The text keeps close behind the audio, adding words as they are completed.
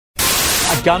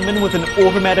A gunman with an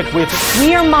automatic weapon.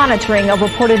 We are monitoring a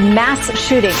reported mass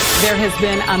shooting. There has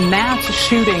been a mass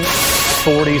shooting.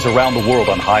 Authorities around the world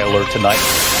on high alert tonight.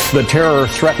 The terror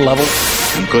threat level.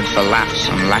 And good for laughs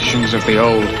and lashings of the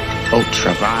old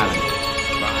ultra-violent.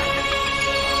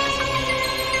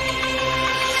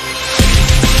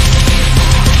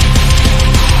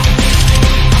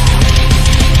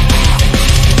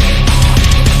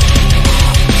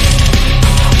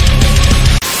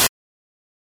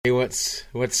 Hey,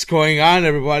 what's going on,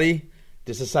 everybody?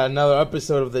 This is another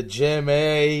episode of the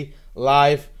GMA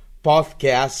Live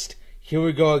Podcast. Here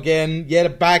we go again,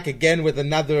 yet back again with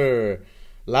another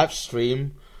live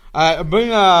stream. I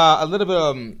bring a little bit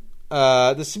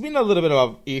of there's been a little bit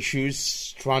of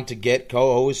issues trying to get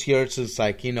co-hosts here since,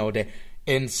 like, you know, the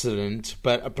incident.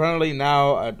 But apparently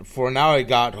now, for now, I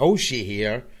got Hoshi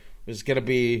here. It's gonna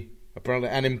be apparently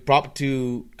an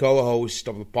impromptu co-host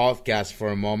of the podcast for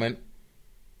a moment.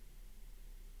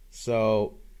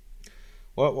 So,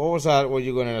 what was that? What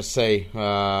you were gonna say?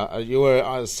 You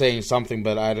were saying something,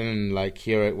 but I didn't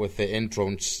hear it with the intro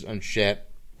and shit.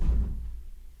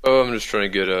 Oh, I'm just trying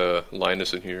to get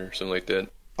Linus in here, or something like that.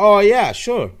 Oh yeah,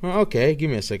 sure. Okay, give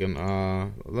me a second.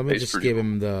 Let me just give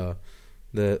him the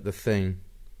thing.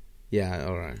 Yeah,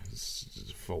 all right.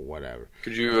 For whatever.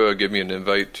 Could you give me an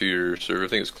invite to your server? I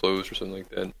think it's closed or something like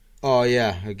that. Oh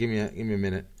yeah, give me a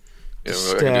minute. Yeah,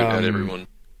 I can do that, everyone.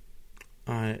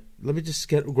 Alright, let me just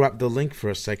grab the link for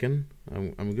a second.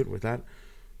 I'm good with that.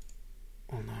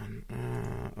 Hold on.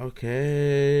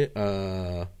 Okay.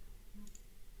 Give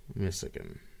me a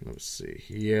second. Let's see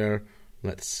here.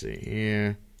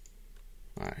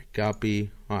 Alright,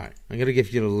 copy. Alright, I'm gonna give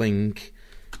you the link.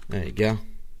 There you go.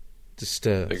 Just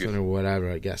send or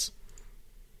whatever, I guess.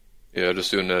 Yeah, just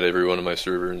doing that everyone on my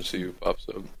server and see who pops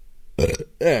up.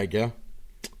 There you go.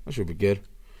 That should be good.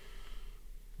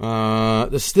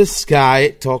 There's this guy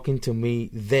talking to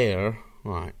me there.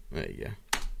 Alright, there you go.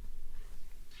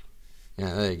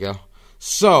 Yeah, there you go.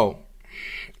 So,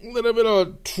 a little bit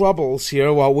of troubles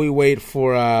here while we wait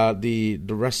for the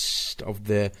rest of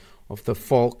the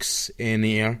folks in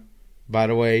here, by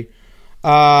the way.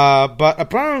 But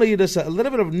apparently there's a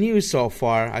little bit of news so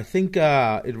far. I think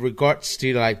in regards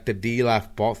to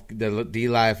the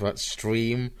D-Live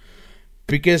stream.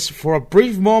 Because for a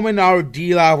brief moment, our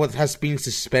D-Live has been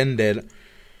suspended.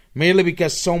 Mainly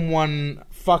because someone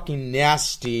fucking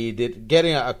nasty did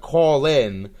getting a call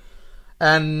in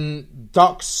and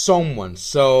doxed someone.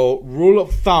 So, rule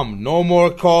of thumb, no more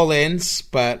call-ins,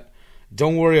 but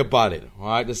don't worry about it.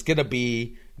 Alright, there's gonna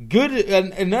be good,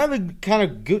 and another kind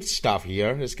of good stuff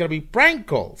here. There's gonna be prank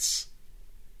calls.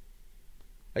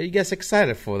 Are you guys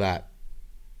excited for that?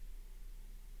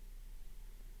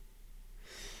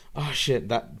 Oh shit,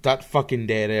 that fucking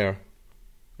dead air.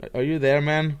 Are you there,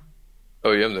 man?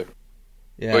 Oh yeah, I'm there.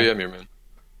 Yeah. Oh yeah, I'm here, man.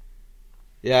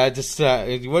 Yeah, just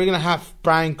we're gonna have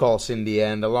prank calls in the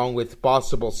end, along with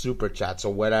possible super chats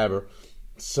or whatever.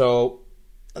 So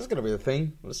that's gonna be the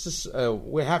thing. Let's just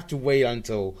we have to wait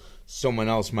until someone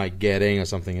else might get in or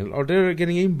something, or they're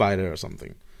getting invited or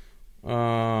something.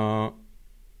 Yeah,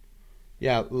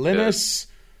 Linus.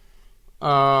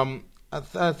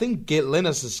 I think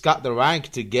Linus has got the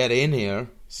rank to get in here,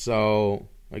 so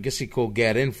I guess he could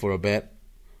get in for a bit.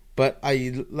 But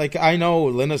I know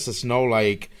Linus has no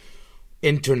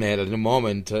internet at the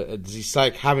moment. He's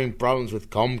having problems with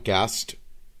Comcast.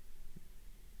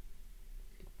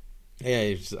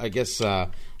 Yeah, I guess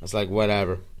it's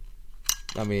whatever.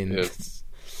 I mean,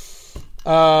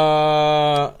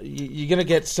 you gonna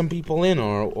get some people in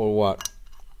or what?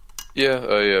 Yeah,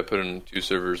 I put in two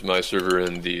servers, my server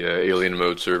and the Alien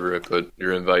Mode server. I put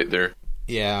your invite there.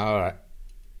 Yeah, alright.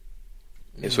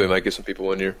 Yeah, so we might get some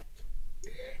people in here.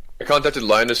 I contacted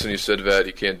Linus and he said that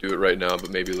he can't do it right now, but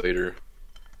maybe later.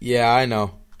 Yeah, I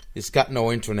know. He's got no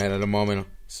internet at the moment,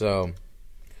 so...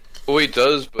 Well, he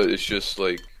does, but it's just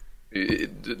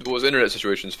his internet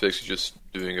situation's fixed. He's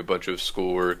just doing a bunch of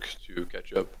schoolwork to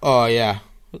catch up. Oh, yeah.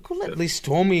 You could at least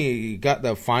told me he got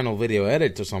the final video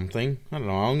edit or something. I don't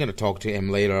know. I'm going to talk to him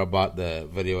later about the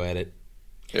video edit.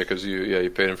 Yeah, because you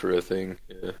paid him for a thing.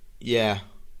 Yeah. Yeah.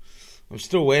 I'm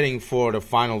still waiting for the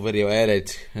final video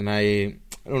edit. And in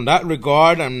that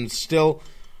regard, I'm still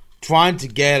trying to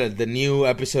get the new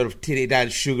episode of Titty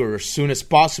Dad Sugar as soon as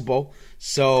possible.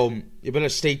 So you better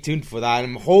stay tuned for that.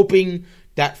 I'm hoping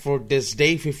that for this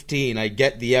day 15, I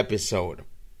get the episode.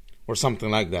 Or something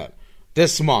like that.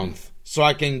 This month. So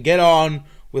I can get on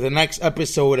with the next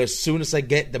episode as soon as I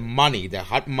get the money, the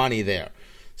hot money there.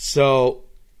 So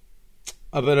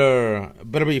I better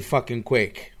be fucking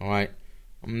quick, alright?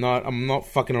 I'm not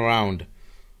fucking around.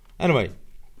 Anyway,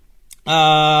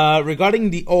 regarding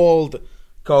the old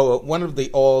one of the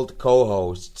old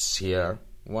co-hosts here,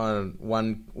 one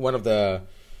of the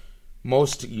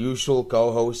most usual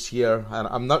co-hosts here, and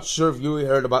I'm not sure if you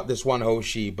heard about this one,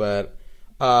 Hoshi, but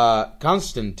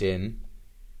Konstantin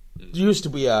used to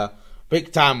be a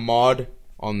big-time mod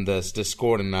on this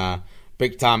Discord and a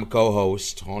big-time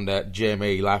co-host on that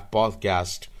JMA Live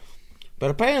podcast.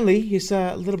 But apparently, he's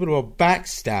a little bit of a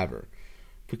backstabber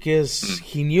because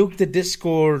he nuked the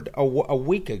Discord a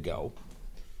week ago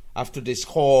after this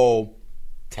whole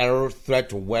terror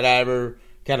threat or whatever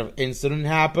kind of incident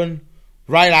happened.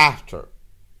 Right after.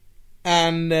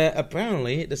 And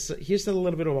apparently, here's a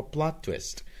little bit of a plot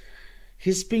twist.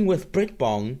 He's been with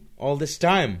Britbong all this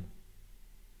time.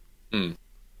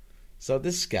 So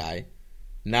this guy,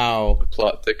 now... The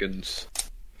plot thickens.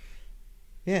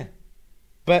 Yeah.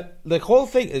 But the whole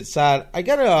thing is that I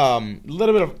got a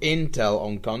little bit of intel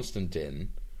on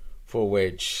Konstantin, for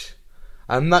which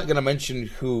I'm not going to mention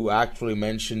who actually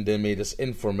mentioned me this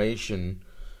information,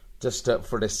 just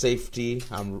for the safety.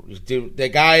 The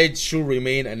guy should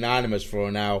remain anonymous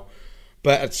for now.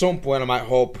 But at some point, I might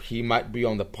hope he might be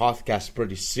on the podcast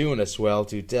pretty soon as well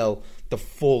to tell the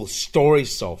full story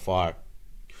so far.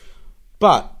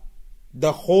 But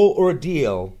the whole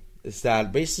ordeal is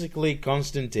that basically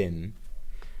Konstantin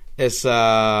is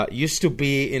used to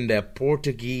be in the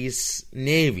Portuguese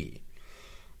Navy.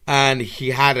 And he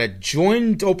had a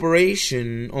joint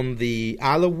operation on the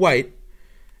Isle of Wight.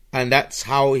 And that's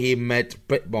how he met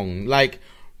Britbong. Like,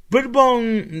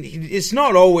 Britbong, it's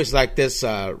not always like this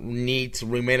need to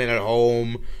remain at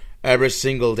home every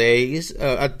single day.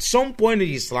 At some point in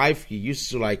his life, he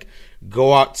used to, like,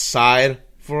 go outside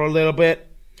for a little bit.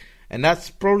 And that's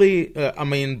probably,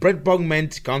 Britbong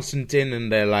meant Konstantin and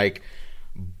they're, like,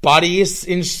 buddies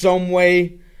in some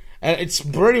way. And it's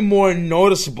pretty more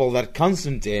noticeable that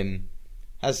Konstantin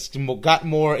has got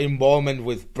more involvement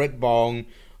with Britbong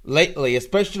lately,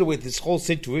 especially with this whole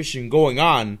situation going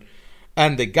on.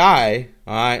 And the guy,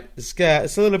 alright, it's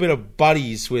a little bit of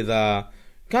buddies with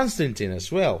Konstantin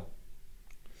as well.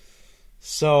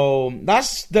 So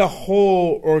that's the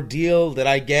whole ordeal that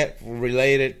I get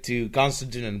related to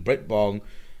Konstantin and Britbong.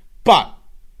 But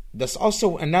there's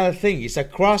also another thing. He's a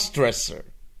cross-dresser.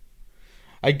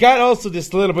 I got also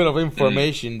this little bit of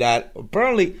information that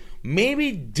apparently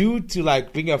maybe due to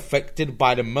like being affected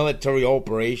by the military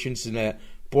operations in the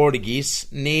Portuguese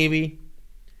Navy,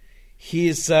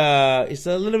 he's a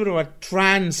little bit of a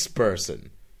trans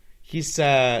person. He's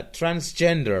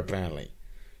transgender apparently.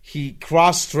 He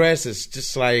cross-dresses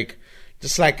just like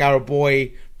our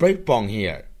boy Britbong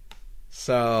here.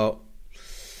 So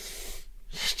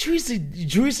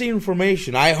juicy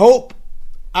information. I hope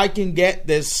I can get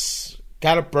this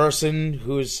kind of person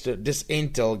who's this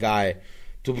intel guy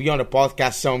to be on the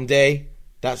podcast someday.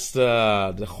 That's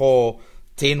the whole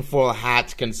tinfoil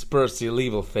hat conspiracy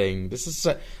level thing. This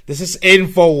is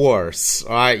InfoWars,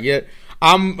 all right? Yeah,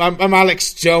 I'm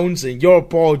Alex Jones and you're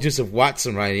Paul Joseph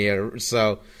Watson right here.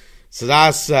 So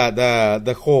that's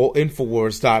the whole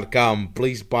Infowars.com.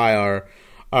 Please buy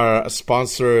our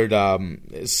sponsored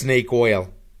snake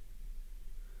oil.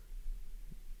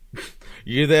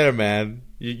 You there, man?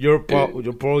 You're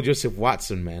Paul Joseph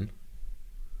Watson, man.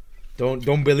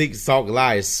 Don't believe talk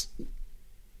lies.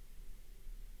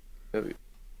 I'm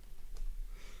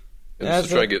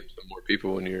just trying to get some more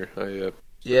people in here.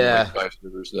 Yeah. Like 5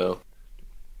 servers now.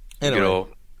 Anyway, get all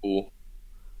cool.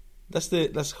 That's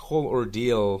the whole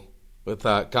ordeal with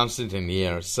Konstantin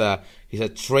here. He's a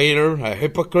traitor, a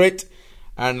hypocrite,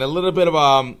 and a little bit of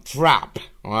a trap.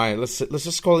 All right, let's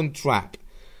just call him trap.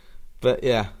 But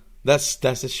yeah, that's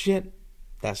the shit.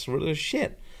 That's really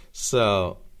shit.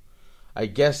 So I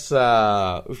guess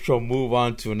we shall move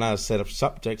on to another set of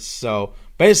subjects. So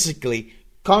basically,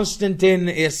 Konstantin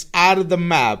is out of the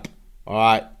map.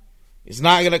 Alright? He's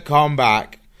not gonna come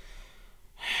back.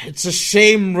 It's a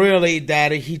shame really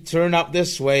that he turned up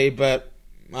this way, but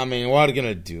I mean, what are you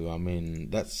gonna do? I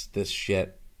mean, that's this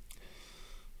shit.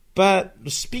 But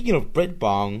speaking of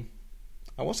Britbong,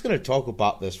 I was gonna talk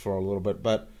about this for a little bit,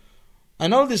 but I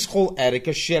know this whole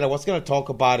Etika shit. I was gonna talk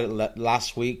about it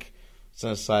last week,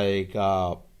 since like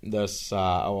this.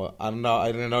 I don't know.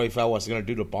 I didn't know if I was gonna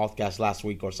do the podcast last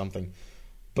week or something.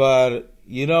 But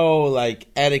you know,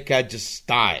 like Etika just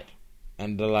died,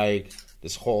 and like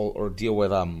this whole ordeal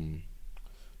with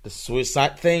the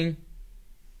suicide thing.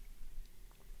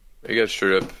 He got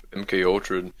straight up MK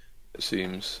Ultra. It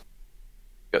seems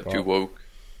got too woke.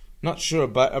 Not sure,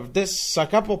 but there's a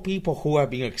couple people who have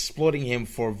been exploiting him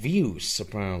for views,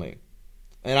 apparently.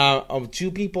 And of two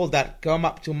people that come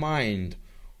up to mind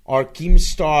are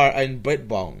Keemstar and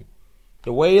Britbong.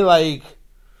 The way, like,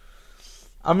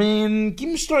 I mean,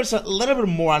 Keemstar is a little bit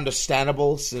more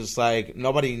understandable since, like,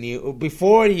 nobody knew.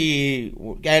 Before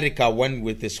Erika went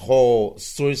with this whole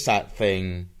suicide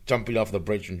thing, jumping off the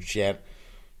bridge and shit,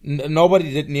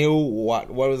 nobody knew what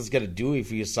was going to do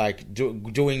if he's, like,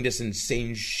 doing this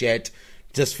insane shit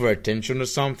just for attention or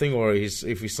something, or if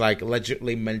he's, like,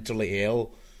 allegedly mentally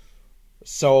ill.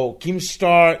 So,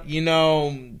 Keemstar,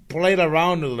 played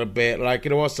around a little bit, like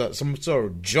it was some sort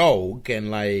of joke,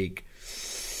 and, like,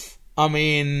 I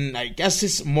mean, I guess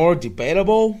it's more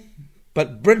debatable,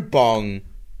 but with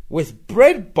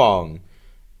Britbong,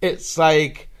 it's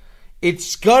like,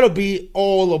 it's gotta be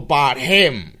all about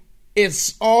him.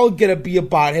 It's all gonna be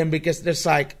about him because there's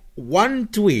like one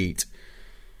tweet.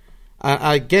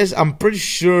 I guess, I'm pretty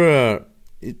sure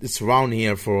it's around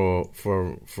here for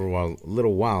a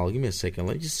little while. Give me a second,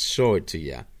 let me just show it to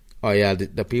you. Oh yeah,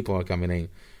 the people are coming in.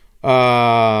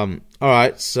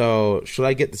 Alright, so, should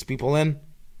I get these people in?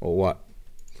 Or what?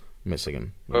 Give me a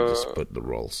second. Let me just put the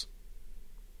roles.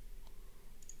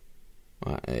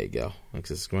 Alright, there you go.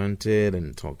 Access granted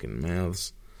and talking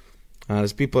mouths.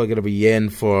 These people are going to be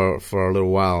in for a little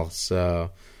while.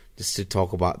 So, just to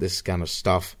talk about this kind of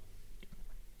stuff.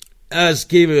 Let's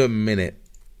give it a minute.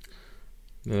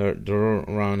 They're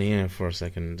around here for a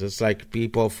second. Just like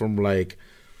people from like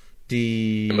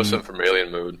the... They must have from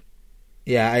Alien Mode.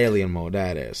 Yeah, Alien Mode,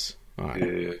 that is. Alright.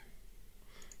 Yeah.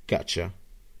 Gotcha.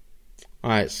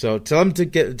 Alright, so tell them to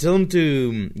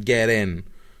get in.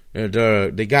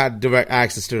 They got direct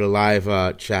access to the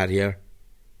live chat here.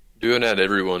 Doing that,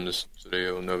 everyone, just so they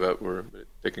all know that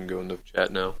they can go in the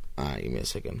chat now. Alright, give me a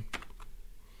second.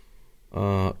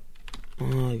 Give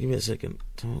me a second.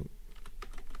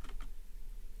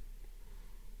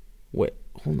 Wait,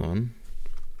 hold on.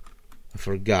 I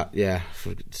forgot. Yeah,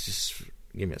 just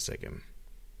give me a second.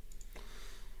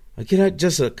 I get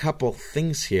just a couple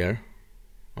things here.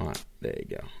 Alright, there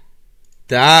you go.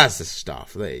 That's the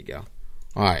stuff. There you go.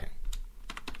 Alright.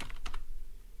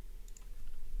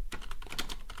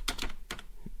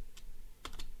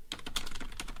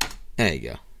 There you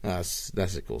go. That's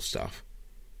the cool stuff.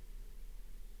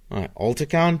 Alright, alt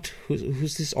account?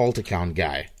 Who's this alt account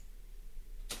guy?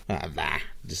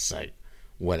 Just like,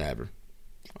 whatever.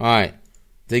 Alright,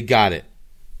 they got it.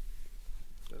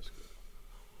 That's good.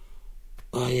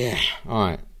 Oh yeah,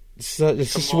 alright. So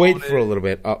let's just wait for a little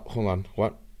bit. Oh, hold on.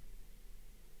 What?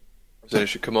 I said you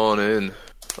should come on in.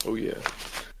 Oh yeah.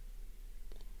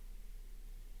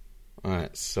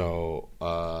 Alright, so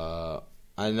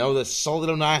I know there's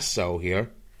Solid Naso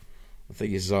here. I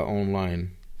think he's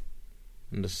online.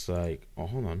 I'm just like, oh,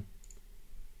 hold on.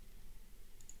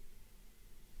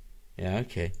 Yeah,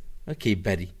 okay. Okay,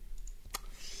 Betty.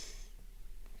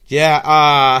 Yeah,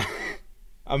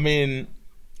 I mean,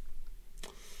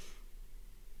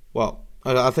 well,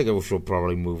 I think we should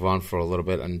probably move on for a little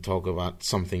bit and talk about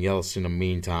something else in the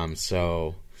meantime,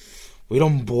 so we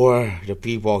don't bore the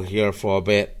people here for a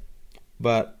bit.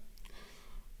 But,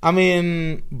 I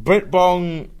mean,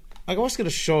 Britbong, I was going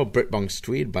to show Britbong's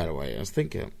tweet, by the way. I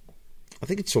think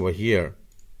it's over here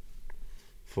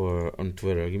on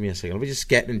Twitter. Give me a second. Let me just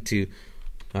get into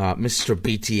Mr.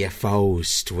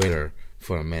 BTFO's Twitter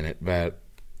for a minute. But,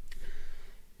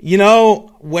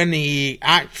 when he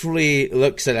actually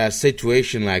looks at a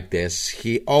situation like this,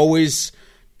 he always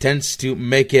tends to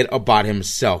make it about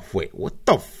himself. Wait, what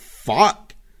the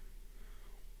fuck?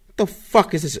 What the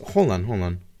fuck is this? Hold on.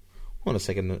 Hold on a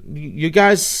second. You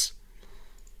guys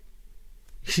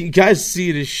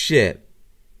see this shit?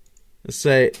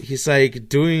 He's like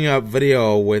doing a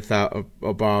video with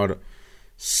about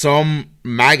some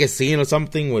magazine or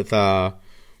something with a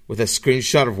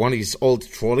screenshot of one of these old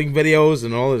trolling videos,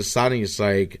 and all of a sudden he's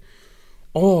like,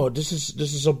 "Oh, this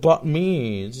is about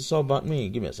me. This is all about me."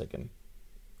 Give me a second.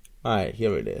 All right,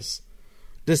 here it is.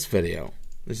 This video,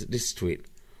 this tweet.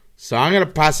 So I'm gonna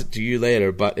pass it to you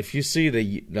later. But if you see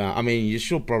I mean, you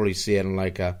should probably see it on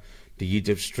like the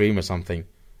YouTube stream or something.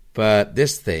 But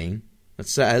this thing.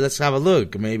 Let's have a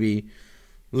look. Maybe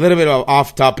a little bit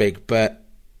off topic, but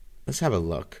let's have a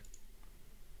look.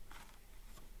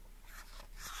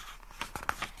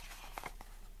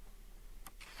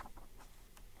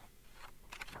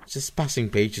 Just passing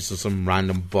pages of some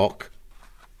random book.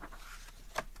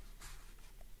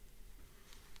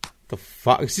 The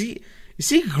fuck? Is he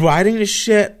writing this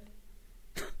shit?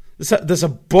 There's a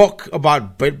book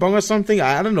about Britbong or something?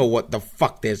 I don't know what the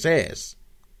fuck this is.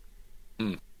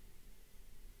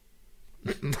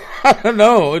 I don't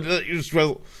know.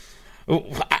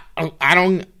 I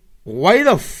don't. Why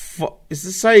the fuck is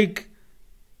this like?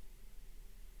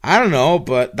 I don't know,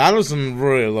 but that doesn't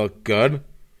really look good.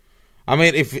 I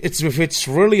mean, if it's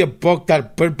really a book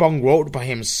that Britbong wrote by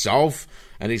himself,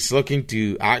 and he's looking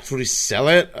to actually sell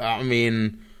it. I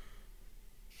mean,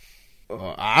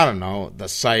 I don't know.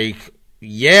 That's like,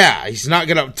 yeah, he's not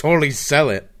gonna totally sell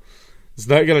it. He's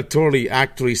not gonna totally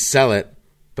actually sell it.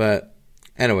 But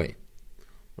anyway,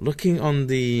 looking on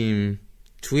the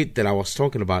tweet that I was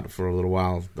talking about for a little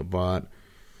while about,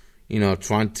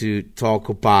 trying to talk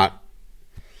about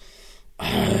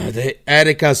the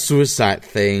Erika suicide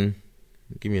thing.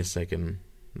 Give me a second.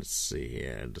 Let's see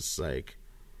here. Just like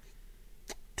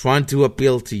trying to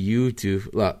appeal to you to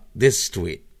look this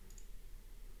tweet.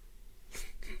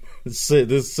 This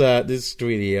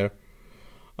tweet here.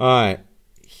 All right,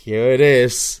 here it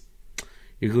is.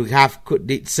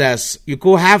 It says, you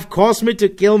could have caused me to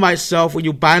kill myself when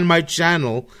you banned my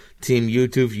channel, Team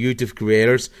YouTube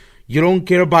creators. You don't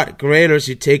care about creators.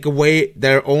 You take away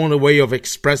their own way of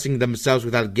expressing themselves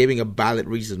without giving a valid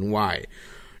reason why.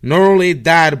 Not only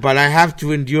that, but I have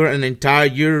to endure an entire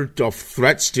year of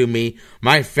threats to me,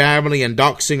 my family, and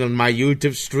doxing on my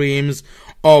YouTube streams.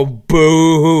 Oh,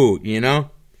 boo-hoo,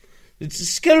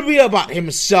 It's going to be about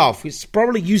himself. He's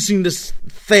probably using this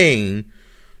thing.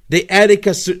 The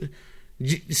Erika,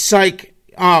 it's like,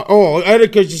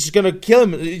 Erika's just going to kill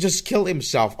him, just kill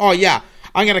himself. Oh, yeah,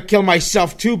 I'm going to kill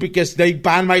myself too because they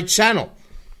banned my channel.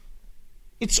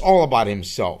 It's all about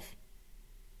himself.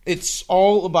 It's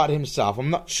all about himself. I'm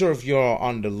not sure if you're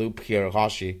on the loop here,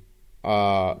 Hashi.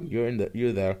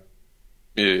 You're there.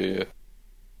 Yeah.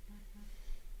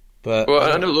 But well,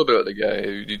 I know a little bit about the guy.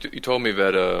 You told me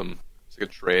that it's like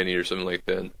a tranny or something like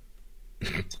that.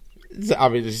 I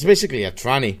mean, it's basically a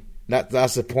tranny.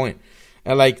 That's the point.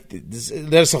 And like,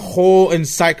 there's a whole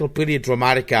Encyclopedia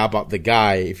Dramatica about the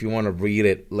guy if you want to read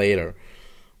it later,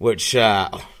 which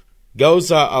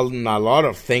goes on a lot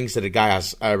of things that the guy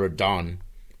has ever done.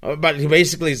 But he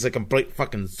basically is a complete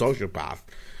fucking sociopath.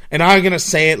 And I'm gonna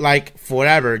say it like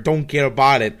forever. Don't care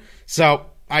about it. So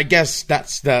I guess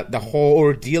that's the whole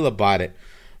ordeal about it.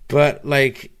 But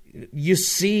like, you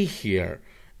see here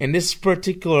in this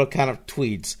particular kind of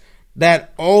tweets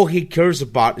that all he cares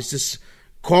about is just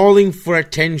calling for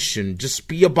attention, just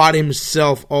be about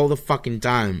himself all the fucking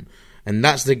time. And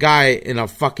that's the guy in a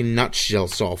fucking nutshell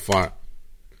so far.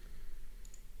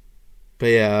 But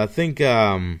yeah, I think,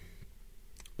 oh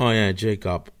yeah,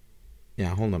 Jacob.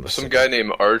 Yeah, hold on a second. Some guy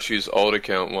named Archie's alt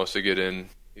account wants to get in.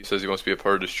 He says he wants to be a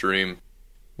part of the stream.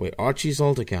 Wait, Archie's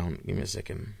alt account. Give me a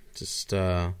second. Just,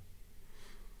 alright.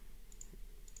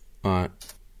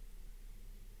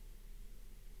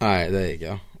 Alright, there you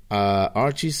go.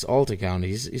 Archie's alt account.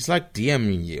 He's like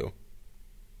DMing you.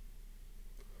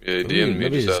 Yeah, he DM'd me.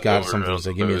 Maybe he's got something to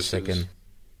say. Give me a second.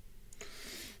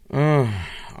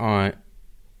 Alright.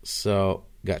 So,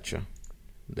 gotcha.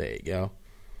 There you go.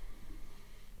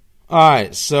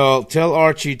 Alright, so tell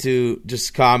Archie to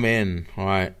just come in.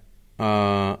 Alright.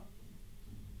 Hold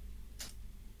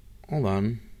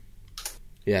on.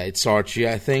 Yeah, it's Archie,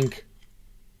 I think.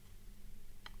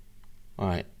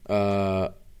 Alright.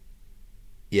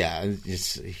 Yeah,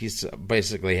 he's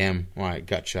basically him. Alright,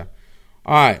 gotcha.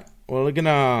 Alright, well, we're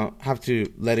gonna have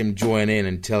to let him join in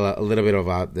and tell a little bit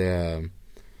about the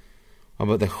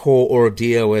whole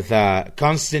ordeal with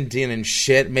Constantine and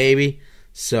shit, maybe.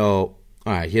 So,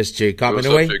 alright, here's Jacob.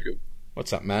 Anyway,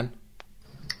 what's up, man?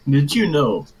 Did you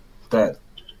know that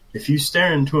if you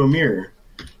stare into a mirror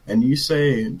and you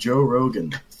say Joe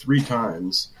Rogan 3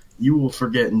 times, you will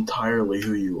forget entirely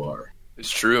who you are? It's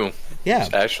true. Yeah.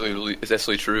 It's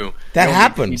actually true. That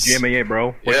happens. GMAA,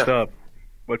 bro. What's up?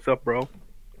 What's up, bro?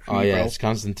 Oh, yeah, it's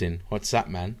Constantine. What's up,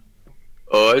 man?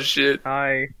 Oh, shit.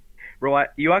 Hi. Bro,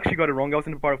 you actually got it wrong. I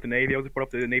wasn't a part of the Navy. I was a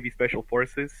part of the Navy Special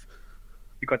Forces.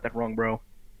 You got that wrong, bro.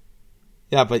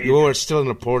 Yeah, but you were still in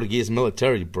the Portuguese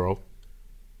military, bro.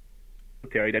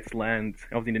 Military, that's land.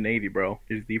 I was in the Navy, bro.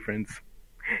 There's a difference.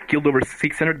 Killed over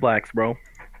 600 blacks, bro.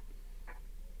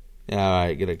 Yeah,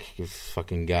 alright, get a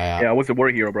fucking guy out. Yeah, I was a war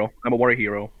hero, bro. I'm a war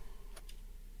hero.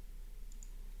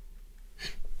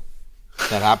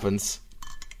 That happens.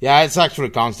 Yeah, it's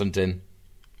actually Constantine.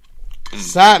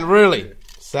 Sad, really.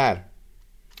 Sad.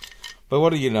 But what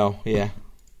do you know? Yeah.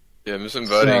 Yeah, I'm just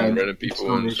inviting random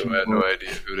people in, so I had no idea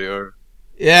who they are.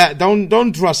 Yeah,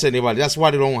 don't trust anybody. That's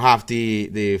why they don't have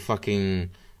the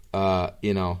fucking,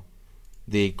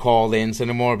 the call-ins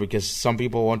anymore, because some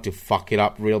people want to fuck it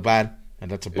up real bad,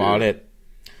 and that's about it.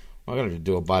 What am I going to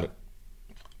do about it?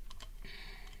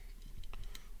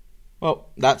 Well,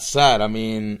 that's sad. I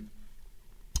mean,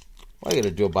 what are you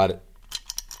going to do about it?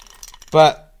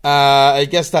 But, I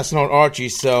guess that's not Archie,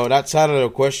 so that's out of the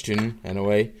question,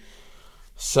 anyway.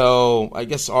 So, I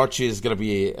guess Archie is going to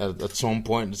be at some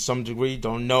point, to some degree,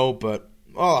 don't know, but,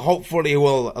 well, hopefully he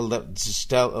will just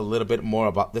tell a little bit more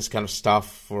about this kind of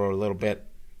stuff for a little bit,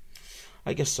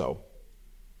 I guess so.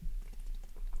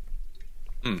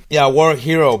 Yeah, war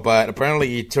hero, but apparently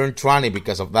he turned 20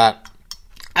 because of that.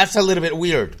 That's a little bit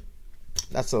weird.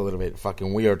 That's a little bit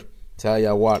fucking weird. Tell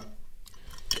ya what.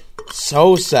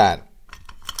 So sad.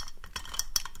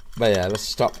 But yeah, let's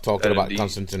stop talking about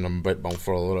Constantine and Britbone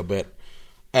for a little bit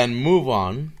and move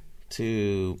on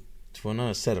to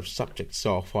another set of subjects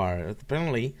so far.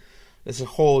 Apparently, there's a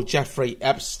whole Jeffrey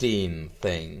Epstein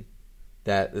thing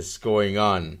that is going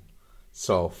on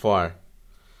so far.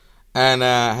 And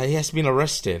he has been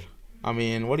arrested. I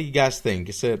mean, what do you guys think?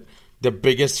 Is it the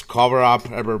biggest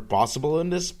cover-up ever possible in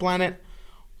this planet?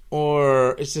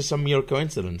 Or is this a mere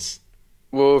coincidence?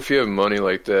 Well, if you have money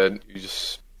like that, you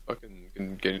just fucking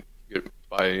can get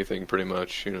buy anything pretty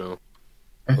much, you know.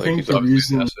 I Like, think he's the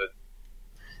obviously an reason asset.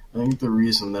 I think the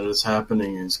reason that it's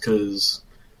happening is because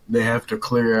they have to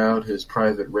clear out his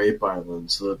private rape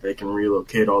island so that they can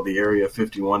relocate all the Area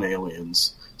 51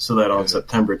 aliens, so that on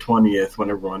September 20th, when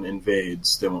everyone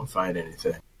invades, they won't find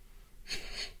anything.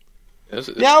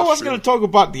 Yeah, I was going to talk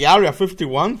about the Area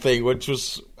 51 thing, which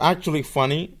was actually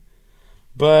funny.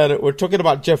 But we're talking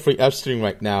about Jeffrey Epstein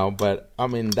right now. But, I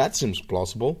mean, that seems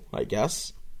plausible, I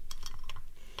guess.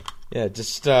 Yeah,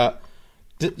 just,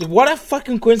 what a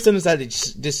fucking coincidence that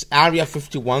this Area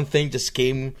 51 thing just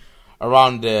came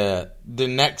around the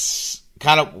next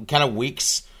kind of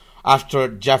weeks after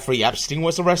Jeffrey Epstein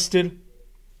was arrested.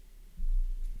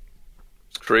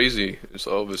 It's crazy. It's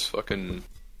all this fucking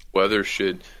weather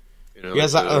shit. You know, he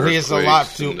has a lot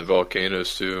to. And the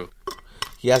volcanoes too.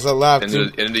 He has a lot end to.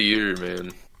 End of the year,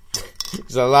 man.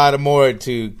 There's a lot more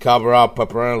to cover up.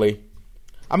 Apparently,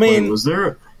 I mean, wait,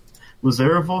 was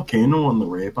there a volcano on the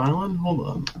rape island? Hold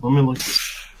on, let me look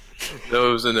this. No,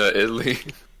 it was in Italy.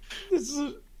 This is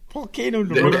a volcano.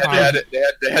 They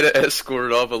had to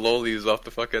escort all the lollies off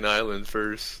the fucking island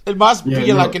first. It must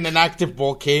be like an active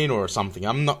volcano or something.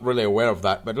 I'm not really aware of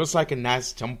that, but it was like a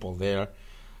nice temple there.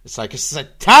 It's like a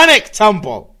satanic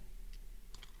temple.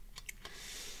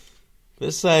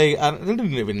 It's like, I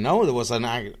didn't even know there was an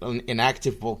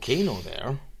active volcano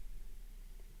there.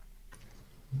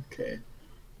 Okay.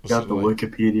 Got the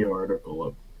Wikipedia article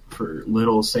up for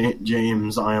Little St.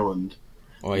 James Island.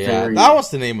 Oh yeah, that was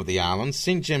the name of the island,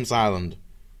 St. James Island.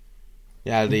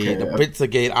 Yeah, the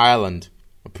Pizzagate Island,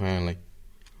 apparently.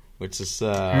 Which is,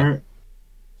 apparently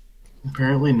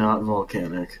not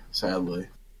volcanic, sadly.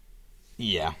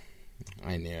 Yeah,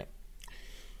 I knew it.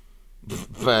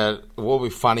 But it would be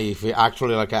funny if it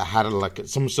actually had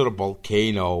some sort of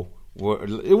volcano. It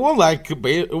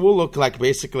will look like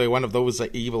basically one of those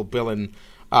evil villain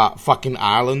fucking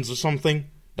islands or something.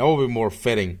 That would be more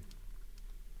fitting.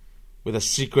 With a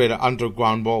secret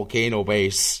underground volcano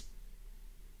base.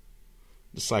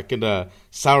 Just like in the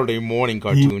Saturday morning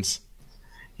cartoons.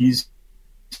 He's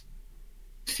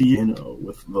feeding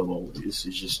with the lollies.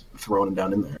 He's just throwing them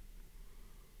down in there.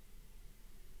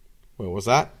 Wait, what's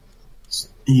that?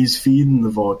 He's feeding the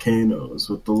volcanoes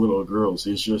with the little girls.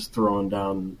 He's just throwing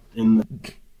down in the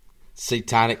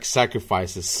satanic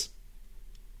sacrifices.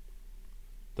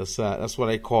 That's what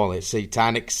I call it.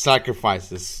 Satanic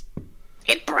sacrifices.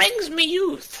 It brings me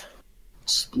youth.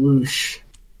 Sploosh.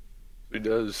 It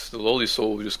does. The lowly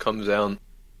soul just comes down,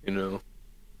 you know.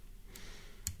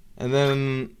 And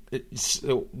then,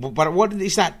 but what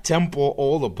is that temple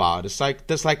all about? It's like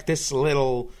there's like this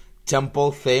little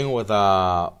temple thing with a,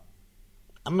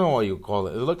 I don't know what you call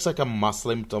it. It looks like a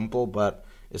Muslim temple, but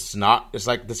it's not. It's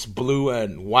like this blue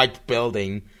and white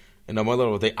building in the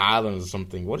middle of the island or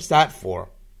something. What is that for?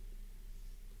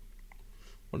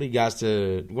 What do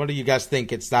you guys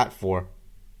think it's that for?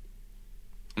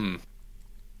 What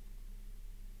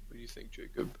do you think,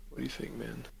 Jacob? What do you think,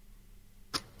 man?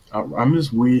 I'm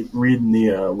just reading the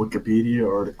Wikipedia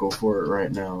article for it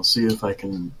right now. See if I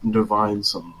can divine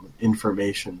some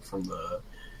information from the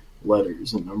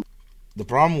letters and numbers. The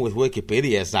problem with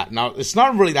Wikipedia is that now it's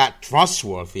not really that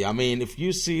trustworthy. I mean, if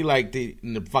you see like the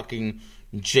fucking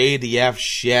JDF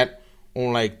shit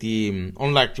on like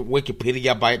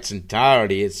Wikipedia by its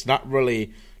entirety, it's not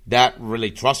really that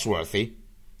trustworthy,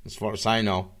 as far as I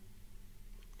know.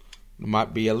 There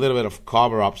might be a little bit of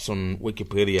cover-ups on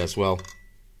Wikipedia as well.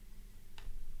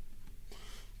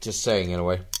 Just saying,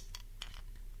 anyway.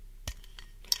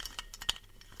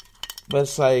 But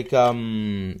it's like, I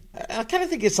kind of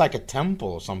think it's like a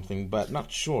temple or something, but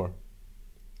not sure.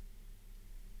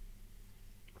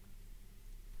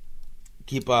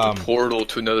 Keep a portal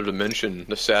to another dimension,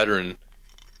 the Saturn,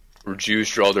 where Jews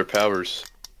draw their powers.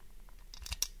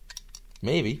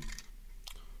 Maybe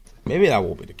that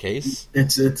will be the case.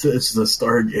 It's the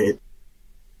Stargate.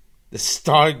 The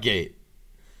Stargate.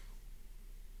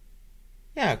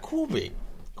 Yeah, could be.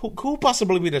 Who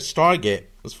possibly be the Stargate,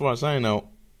 as far as I know?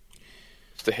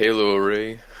 It's the Halo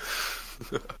array.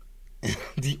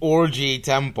 The Orgy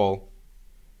Temple.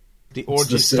 The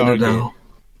Orgy It's the Stargate. Citadel.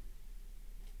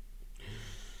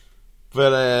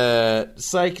 But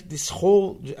it's like this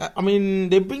whole. I mean,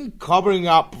 they've been covering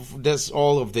up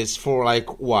all of this for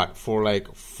like what? For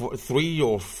like 3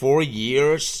 or 4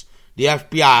 years. The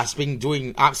FBI has been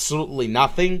doing absolutely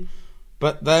nothing.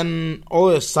 But then all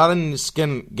of a sudden it's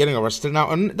getting arrested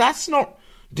now. And that's not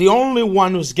the only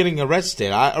one who's getting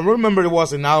arrested. I remember there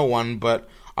was another one, but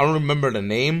I don't remember the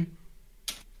name.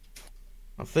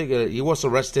 I think he was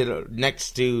arrested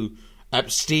next to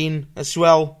Epstein as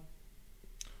well.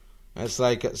 It's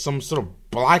like some sort of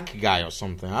black guy or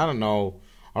something. I don't know.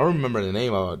 I don't remember the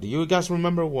name of it. Do you guys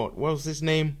remember what was his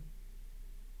name?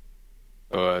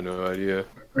 Oh, I have no idea.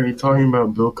 Are you talking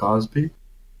about Bill Cosby?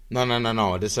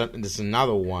 No. There's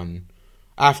another one.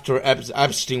 After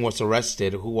Epstein was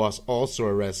arrested, who was also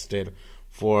arrested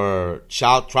for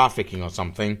child trafficking or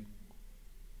something.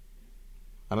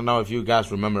 I don't know if you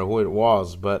guys remember who it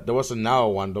was, but there was another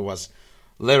one that was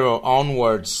later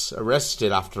onwards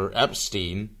arrested after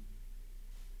Epstein.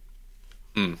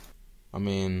 I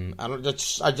mean, I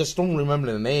just don't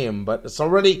remember the name, but it's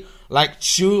already like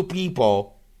 2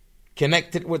 people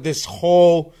connected with this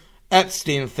whole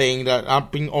Epstein thing that are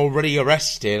being already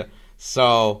arrested.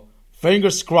 So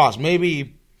fingers crossed.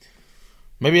 Maybe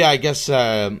I guess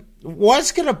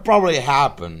what's gonna probably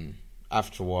happen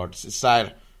afterwards is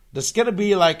that there's gonna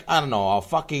be like, I don't know, a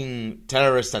fucking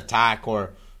terrorist attack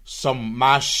or some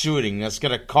mass shooting that's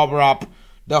gonna cover up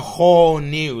the whole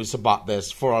news about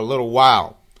this for a little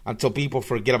while until people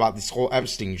forget about this whole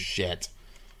Epstein shit.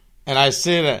 And I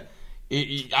seen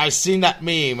that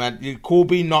meme, and it could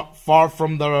be not far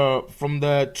from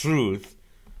the truth.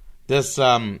 There's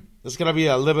gonna be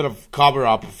a little bit of cover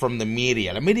up from the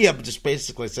media. The media just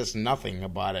basically says nothing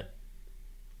about it.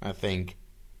 I think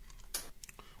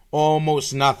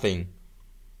almost nothing.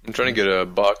 I'm trying to get a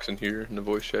box in here in the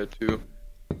voice chat too.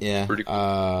 Yeah. Pretty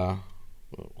cool.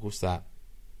 Who's that?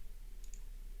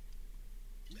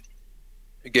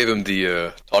 I gave him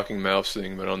the talking mouse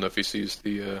thing, but I don't know if he sees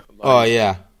the. Oh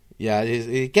yeah. Yeah,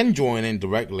 he can join in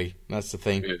directly. That's the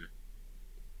thing. Yeah.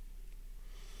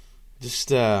 Just,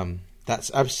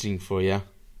 that's Epstein for you.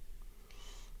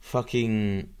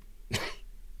 Fucking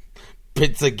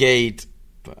Pizzagate.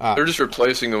 They're just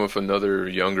replacing him with another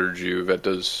younger Jew that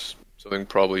does something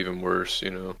probably even worse,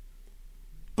 you know.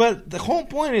 But the whole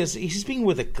point is, he's been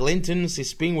with the Clintons,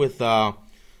 he's been with the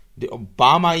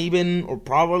Obama even, or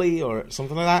probably, or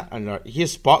something like that. And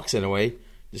here's Spock's in a way,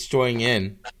 just joining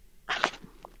in.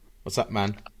 What's up,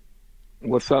 man?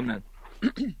 What's up, man?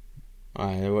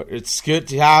 It's good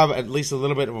to have at least a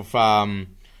little bit of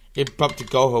hip-hop to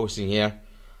co-hosting here.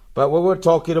 But we're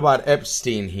talking about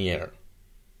Epstein here.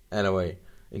 Anyway,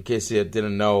 in case you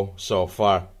didn't know so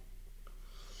far.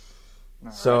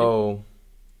 Alrighty. So,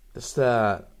 just,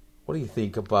 what do you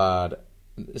think about...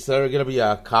 Is there going to be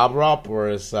a cover-up, or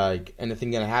is like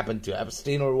anything going to happen to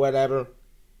Epstein or whatever?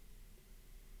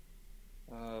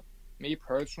 Me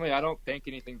personally, I don't think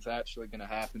anything's actually going to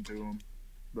happen to him,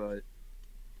 but...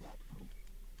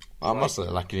 Most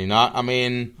likely not. I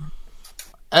mean,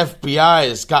 FBI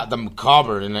has got them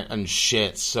covered and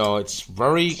shit, so it's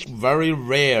very, very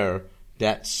rare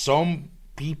that some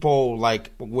people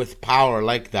like with power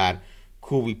like that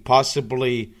could be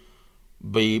possibly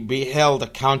be held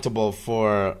accountable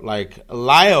for, like,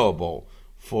 liable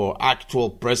for actual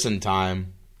prison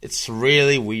time. It's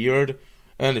really weird.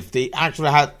 And if they actually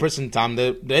had prison time,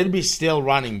 they'd be still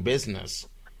running business.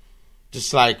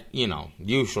 Just like, you know,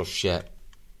 usual shit.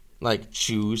 Like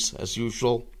Jews, as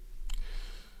usual.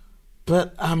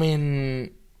 But, I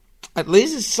mean, at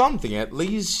least it's something. At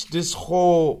least this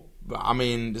whole,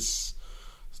 this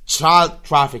child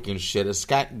trafficking shit is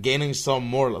gaining a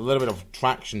little bit of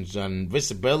traction and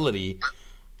visibility.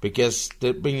 Because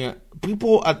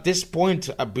people at this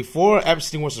point, before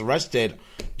Epstein was arrested,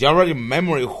 they already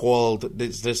memory hold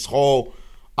this whole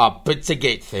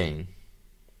Pizzagate thing,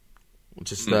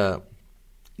 which is the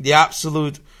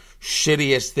absolute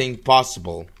shittiest thing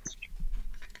possible.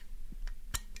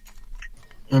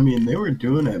 I mean, they were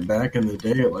doing it back in the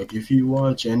day. Like, if you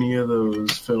watch any of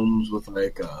those films with,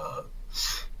 like,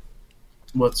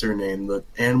 what's her name? The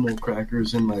Animal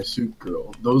Crackers in My Soup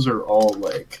girl. Those are all,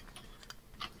 like,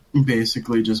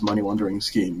 basically just money laundering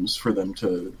schemes for them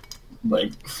to,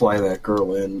 like, fly that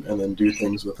girl in and then do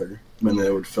things with her. And they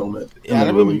would film it. Yeah,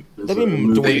 they've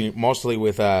been doing it mostly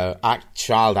with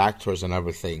child actors and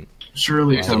everything.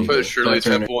 Shirley Temple. Shirley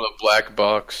Temple in a black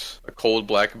box, a cold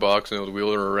black box, and they would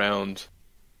wheel her around.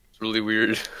 It's really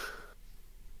weird.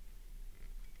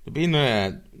 Being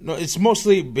no, it's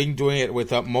mostly been doing it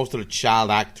with most of the child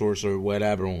actors or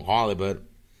whatever in Hollywood.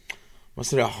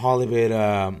 Most of the Hollywood,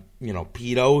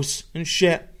 pedos and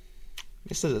shit. I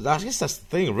guess that's the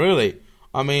thing, really.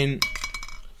 I mean,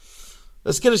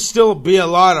 there's gonna still be a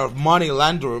lot of money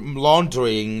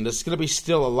laundering. There's gonna be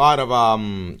still a lot of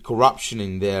corruption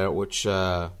in there, which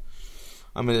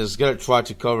it's gonna try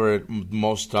to cover it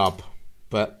most up.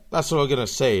 But that's what I'm gonna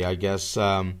say, I guess.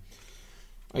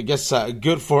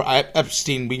 Good for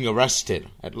Epstein being arrested,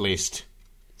 at least.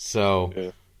 So,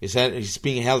 yeah. He's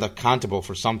being held accountable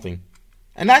for something.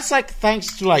 And that's,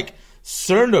 thanks to,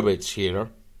 Cernovich here,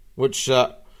 which,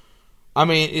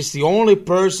 is the only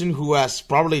person who has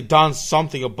probably done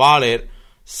something about it.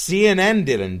 CNN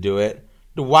didn't do it.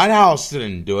 The White House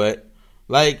didn't do it.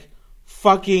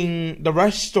 Fucking the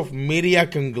rest of media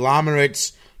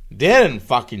conglomerates didn't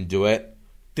fucking do it.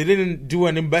 They didn't do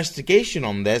an investigation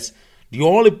on this. The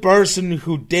only person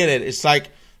who did it is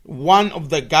one of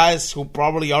the guys who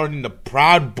probably are in the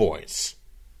Proud Boys.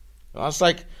 That's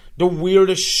the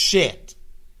weirdest shit.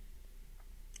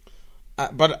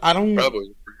 But I don't. Proud Boys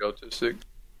are pretty autistic.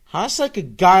 How's a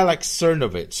guy like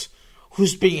Cernovich,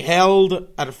 who's being held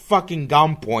at a fucking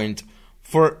gunpoint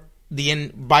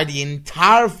by the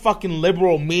entire fucking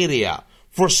liberal media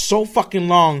for so fucking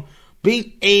long,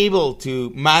 being able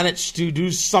to manage to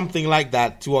do something like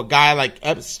that to a guy like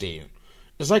Epstein?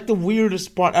 It's the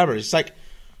weirdest part ever. It's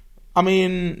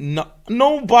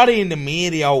nobody in the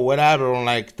media or whatever, or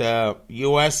the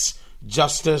U.S.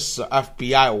 Justice,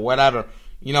 FBI, or whatever,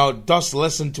 does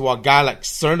listen to a guy like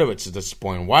Cernovich at this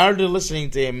point. Why are they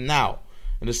listening to him now?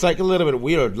 And it's a little bit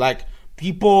weird.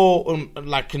 People,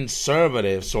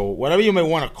 conservatives, or whatever you may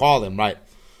want to call them, right?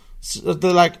 So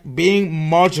they're being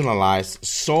marginalized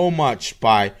so much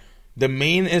by the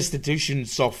main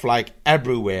institutions of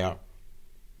everywhere.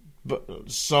 But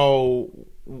so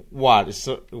what?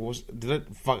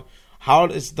 How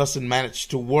does it manage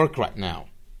to work right now?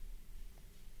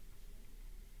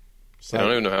 I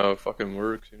don't even know how it fucking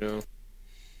works.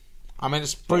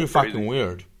 It's pretty fucking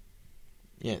weird.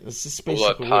 Yeah, it's just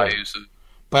basically weird.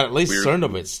 But at least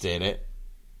Cernovich did it.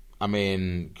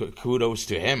 Kudos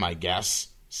to him, I guess.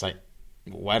 It's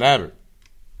whatever.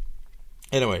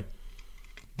 Anyway.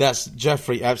 That's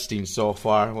Jeffrey Epstein so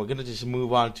far. We're gonna just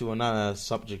move on to another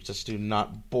subject just to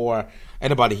not bore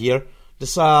anybody here.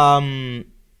 This I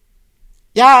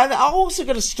also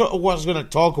was gonna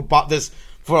talk about this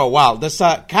for a while. This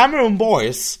Cameron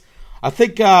Boyce. I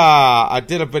think I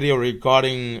did a video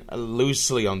regarding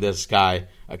loosely on this guy.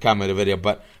 I can't make a video,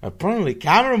 but apparently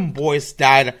Cameron Boyce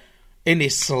died in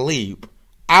his sleep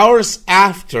hours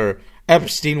after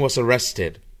Epstein was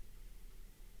arrested.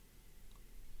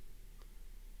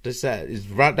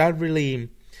 That really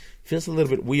feels a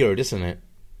little bit weird, isn't it?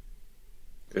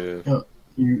 Yeah.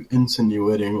 You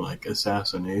insinuating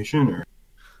assassination or?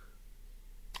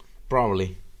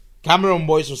 Probably. Cameron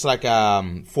Boyce was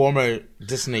a former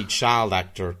Disney child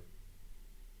actor.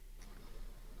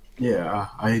 Yeah,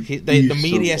 the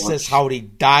media says how he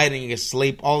died in his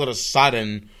sleep all of a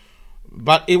sudden,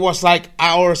 but it was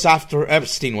hours after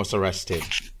Epstein was arrested.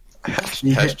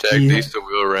 Hashtag they used to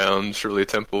wheel around Shirley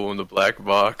Temple in the black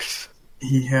box.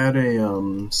 He had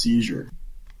a seizure.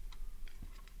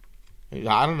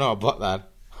 I don't know about that.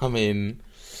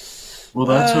 Well,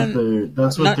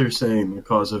 that's what they're saying. The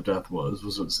cause of death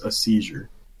was a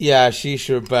seizure. Yeah,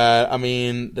 seizure. But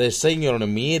they're saying it on the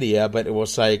media, but it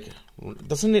was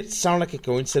doesn't it sound like a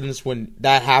coincidence when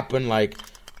that happened?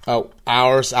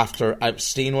 Hours after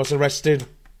Epstein was arrested,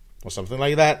 or something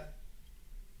like that.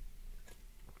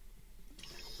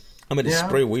 It's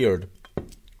pretty weird.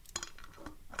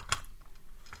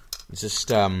 It's just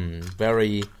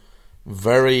very,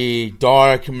 very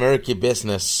dark, murky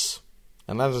business.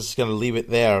 And I'm just gonna leave it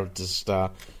there. Just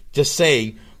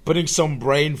saying, putting some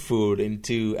brain food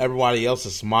into everybody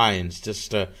else's minds,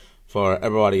 just for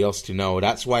everybody else to know.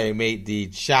 That's why I made the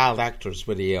child actors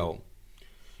video.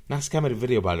 Nice comedy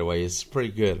video, by the way. It's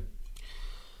pretty good.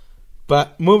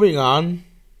 But moving on,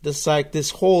 this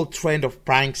whole trend of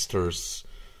pranksters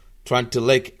trying to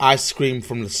lick ice cream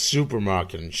from the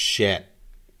supermarket and shit.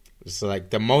 It's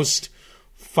the most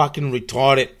fucking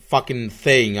retarded fucking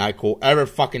thing I could ever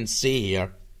fucking see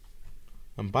here.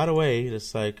 And by the way,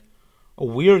 it's a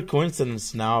weird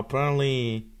coincidence now.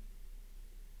 Apparently...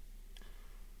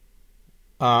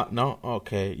 no?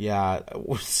 Okay, yeah.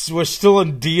 We're still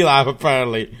on DLive,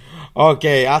 apparently.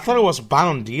 Okay, I thought it was banned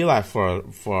on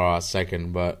DLive for a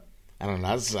second, but... I don't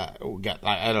know,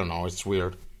 I don't know, it's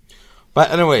weird.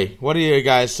 But anyway, what do you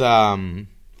guys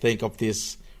think of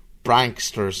this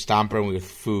pranksters tampering with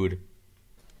food?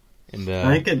 I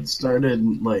think it started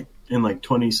in like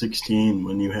 2016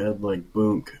 when you had like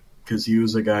Boonk, because he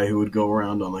was a guy who would go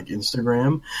around on like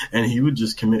Instagram and he would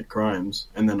just commit crimes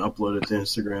and then upload it to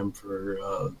Instagram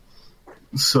for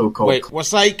so-called. Wait,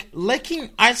 was like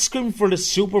licking ice cream for the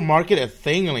supermarket a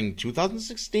thing in like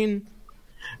 2016?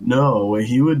 No, what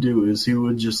he would do is he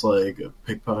would just like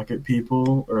pickpocket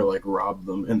people or like rob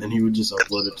them, and then he would just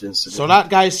upload it to Instagram. So that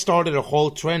guy started a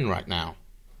whole trend right now.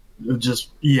 Just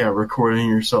recording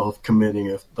yourself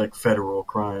committing a like federal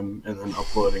crime and then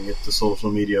uploading it to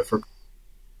social media for.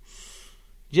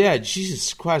 Yeah,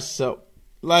 Jesus Christ! So,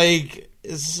 like,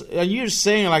 you're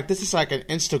saying like this is like an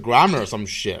Instagrammer or some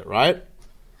shit, right?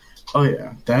 Oh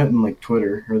yeah, that and like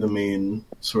Twitter are the main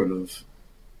sort of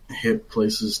hip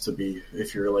places to be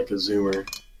if you're like a Zoomer.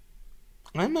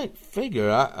 I might figure.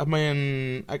 I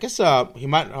mean, I guess he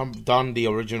might have done the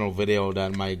original video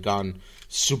that might have gone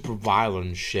super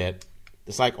violent shit.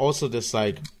 It's like also this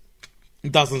like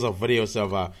dozens of videos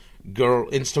of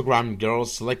Instagram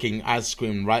girls licking ice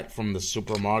cream right from the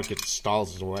supermarket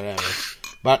stalls or whatever.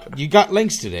 But you got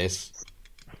links to this.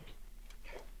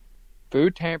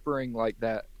 Food tampering like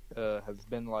that has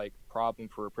been like a problem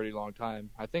for a pretty long time.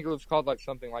 I think it was called like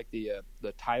something like the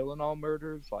Tylenol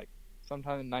murders, like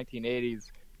sometime in the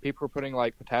 1980s. People were putting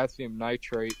like potassium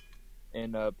nitrate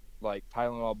in like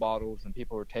Tylenol bottles, and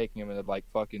people were taking them and they'd like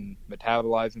fucking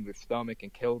metabolize in their stomach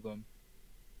and kill them.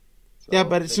 So yeah,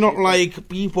 but it's not like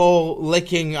people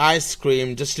licking ice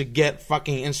cream just to get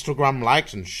fucking Instagram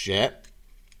likes and shit.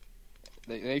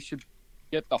 They should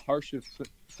get the harshest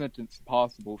sentence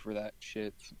possible for that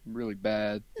shit. It's really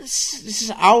bad. This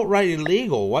is outright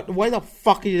illegal. Why the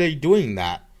fuck are they doing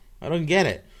that? I don't get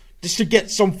it. Just to get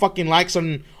some fucking likes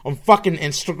on fucking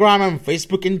Instagram and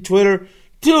Facebook and Twitter.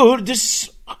 Dude,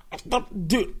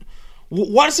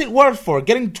 what is it worth for?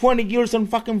 Getting 20 years in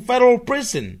fucking federal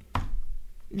prison.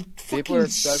 People are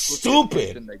obsessed with the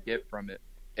attention they get from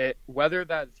it. Whether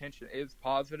that attention is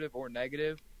positive or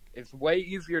negative, it's way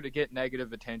easier to get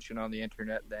negative attention on the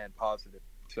internet than positive.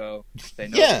 So they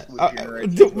know. Yeah.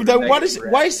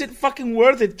 Why is it fucking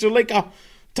worth it to like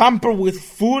tamper with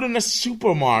food in a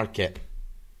supermarket?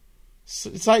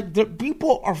 It's like the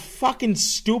people are fucking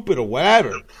stupid or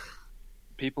whatever.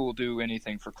 People will do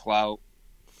anything for clout.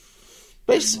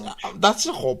 Basically, that's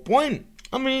the whole point.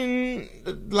 I mean,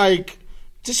 like,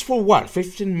 just for what?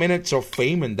 15 minutes of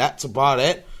fame and that's about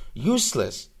it?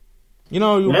 Useless. You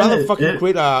know, you'd rather fucking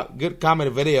create a good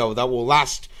comedy video that will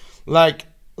last, like,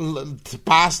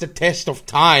 pass the test of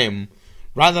time,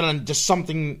 rather than just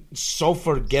something so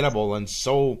forgettable and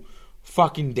so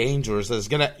fucking dangerous that's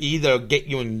gonna either get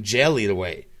you in jail either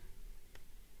way.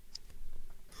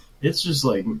 It's just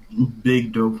like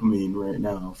big dopamine right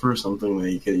now for something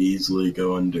that you could easily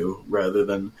go and do, rather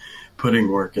than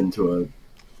putting work into a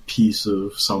piece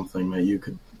of something that you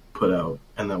could put out,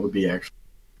 and that would be actually.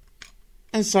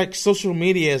 It's like social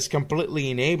media is completely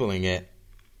enabling it.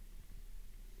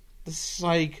 It's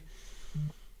like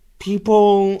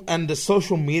people and the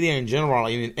social media in general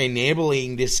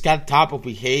enabling this kind of type of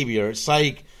behavior. It's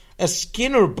like a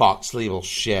Skinner box level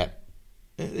shit.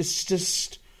 It's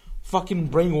just fucking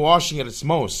brainwashing at its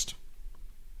most.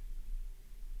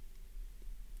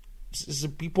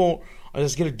 People are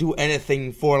just gonna do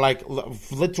anything for like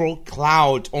literal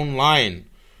clout online.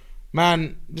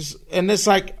 Man, it's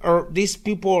like these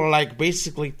people are like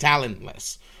basically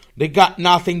talentless. They got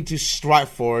nothing to strive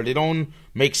for. They don't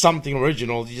make something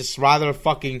original. They just rather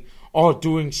fucking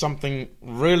doing something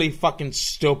really fucking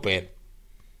stupid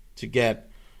to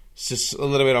get just a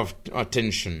little bit of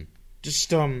attention.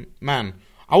 Just man,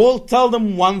 I will tell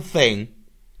them one thing,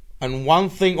 and one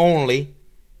thing only,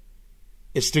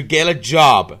 is to get a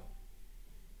job.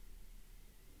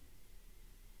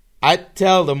 I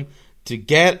tell them to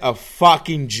get a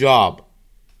fucking job.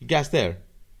 You guys there?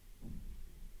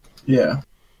 Yeah.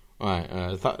 Alright,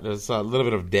 I thought there's a little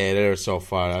bit of dead air so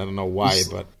far. I don't know why,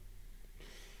 but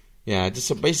yeah,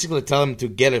 just basically tell them to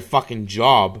get a fucking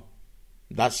job.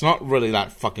 That's not really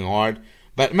that fucking hard.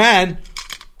 But man,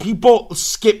 people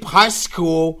skip high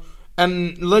school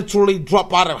and literally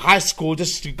drop out of high school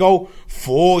just to go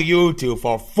full YouTube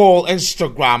or full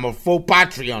Instagram or full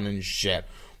Patreon and shit.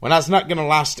 When that's not gonna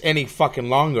last any fucking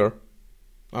longer.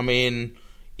 I mean,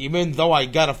 even though I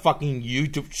got a fucking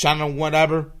YouTube channel,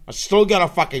 whatever, I still got a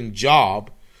fucking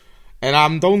job. And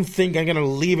I don't think I'm gonna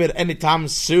leave it anytime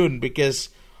soon because,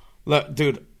 look,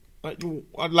 dude,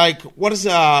 like, what is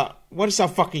a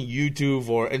fucking YouTube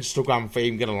or Instagram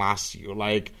fame gonna last you?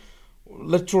 Like,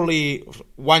 literally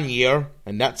 1 year,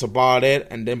 and that's about it.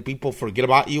 And then people forget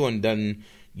about you, and then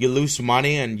you lose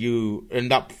money, and you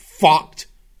end up fucked.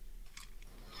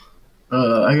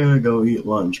 I gotta go eat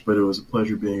lunch, but it was a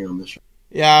pleasure being on the show.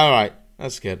 Yeah, alright.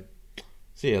 That's good.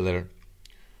 See you later.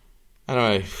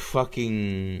 Anyway,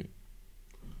 fucking...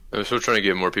 I'm still trying to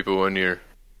get more people in here.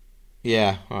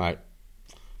 Yeah, alright.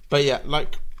 But yeah,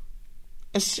 like...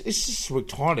 It's just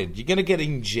retarded. You're gonna get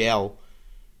in jail.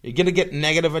 You're gonna get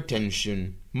negative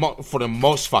attention. For the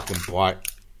most fucking part.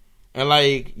 And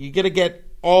like, you're gonna get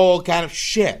all kind of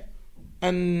shit.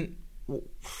 And...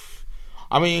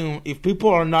 I mean, if people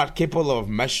are not capable of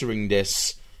measuring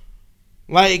this...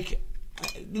 Like...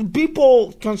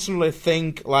 People constantly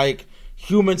think, like...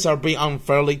 Humans are being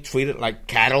unfairly treated like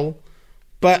cattle.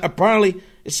 But apparently,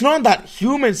 it's not that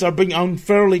humans are being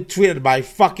unfairly treated by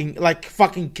fucking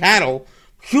cattle.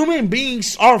 Human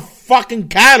beings are fucking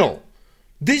cattle.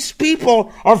 These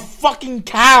people are fucking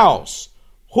cows.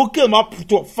 Hook them up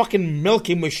to a fucking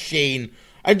milking machine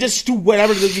and just do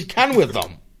whatever that you can with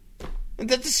them. And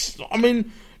that's, I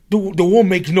mean, they won't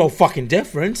make no fucking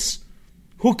difference.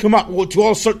 Hook them up to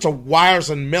all sorts of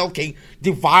wires and milking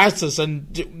devices,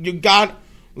 and you got,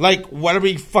 like, whatever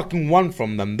you fucking want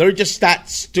from them. They're just that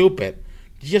stupid.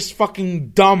 They're just fucking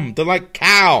dumb. They're like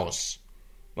cows.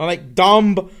 They're like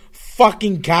dumb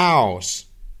fucking cows.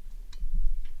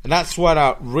 And that's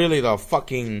what really the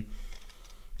fucking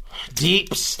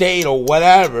deep state or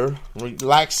whatever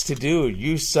likes to do.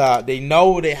 They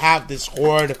know they have this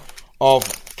horde of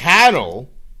cattle,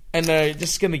 and they're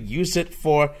just gonna use it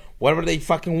for whatever they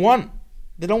fucking want.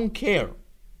 They don't care.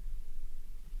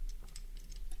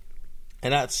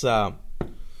 And that's We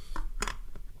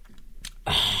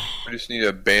just need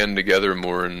to band together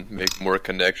more and make more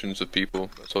connections with people.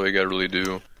 That's all you gotta really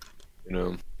do. You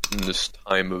know, in this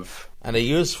time of... And the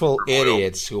useful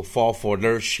idiots who fall for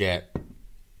their shit.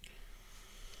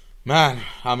 Man,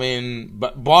 I mean,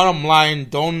 but bottom line,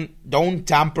 don't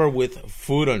tamper with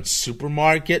food on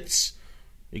supermarkets.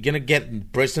 You're gonna get in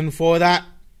prison for that.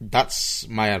 That's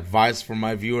my advice for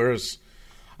my viewers.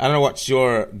 I don't know what's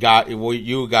your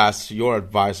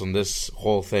advice on this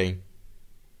whole thing.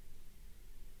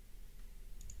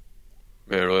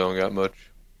 Man, I really don't got much.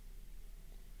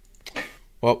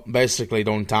 Well, basically,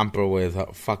 don't tamper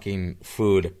with fucking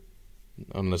food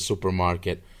on the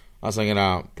supermarket. That's what I'm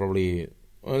gonna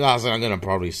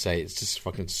probably say. It's just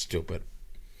fucking stupid.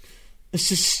 It's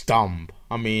just dumb.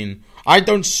 I mean, I've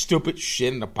done stupid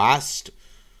shit in the past,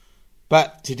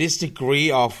 but to this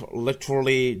degree of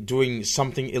literally doing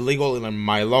something illegal in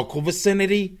my local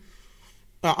vicinity,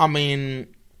 I mean,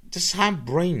 just have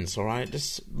brains, alright?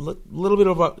 Just a little bit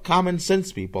of common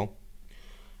sense, people.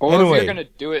 Or anyway, if you're gonna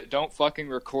do it, don't fucking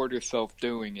record yourself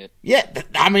doing it. Yeah,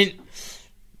 I mean,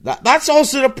 that's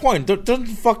also the point. Don't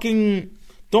fucking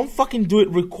do it.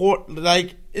 Record,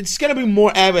 like, it's gonna be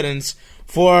more evidence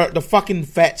for the fucking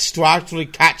vets to actually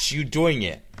catch you doing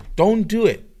it. Don't do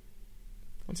it.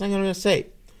 What's I gonna say?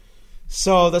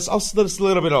 So there's a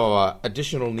little bit of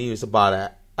additional news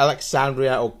about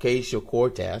Alexandria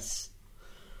Ocasio-Cortez,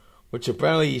 which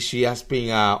apparently she has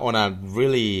been on a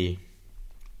really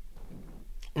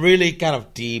kind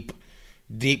of deep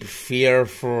fear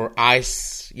for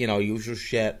ICE, usual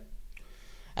shit.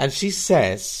 And she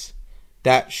says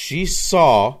that she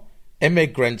saw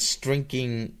immigrants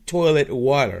drinking toilet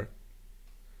water.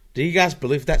 Do you guys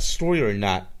believe that story or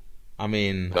not? I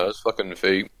mean... No, it's fucking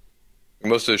fake.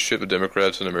 Most of the shit the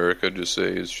Democrats in America just say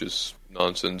is just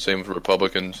nonsense. Same with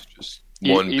Republicans. Just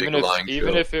one big lying show.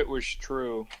 Even if it was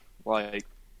true, like,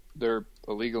 they're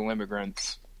illegal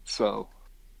immigrants, so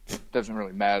it doesn't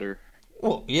really matter.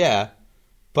 Well, yeah.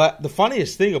 But the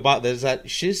funniest thing about this is that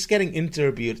she's getting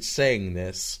interviewed saying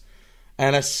this.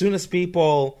 And as soon as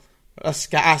people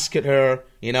ask her,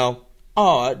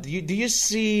 oh, do you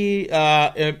see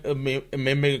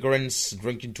immigrants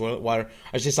drinking toilet water?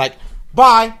 And she's like,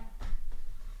 bye,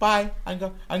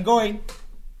 I'm going,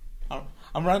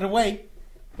 I'm running away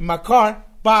in my car,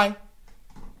 bye,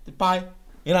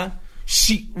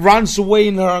 She runs away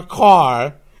in her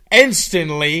car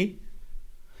instantly.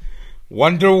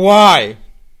 Wonder why?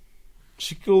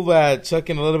 She could chuck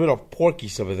in a little bit of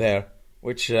Porky's over there,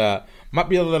 which might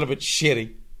be a little bit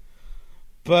shitty.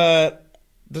 But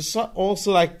there's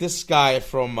also like this guy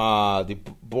from the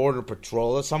Border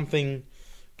Patrol or something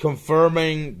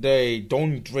confirming they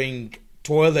don't drink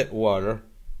toilet water.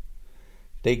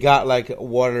 They got like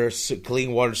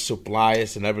clean water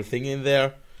supplies and everything in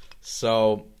there.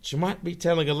 So she might be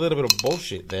telling a little bit of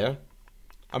bullshit there.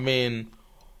 I mean,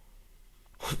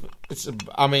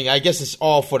 I guess it's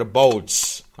all for the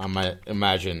boats, I might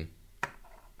imagine.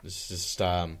 This is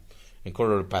just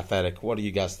incredibly pathetic. What do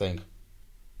you guys think?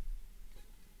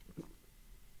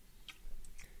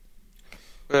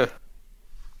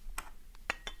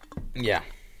 Yeah.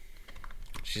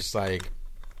 She's like...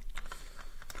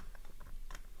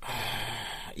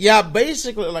 Yeah,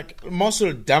 basically, like, most of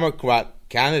the Democrat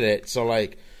candidates are,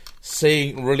 like,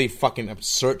 saying really fucking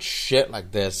absurd shit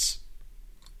like this.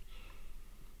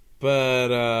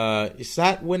 But, is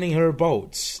that winning her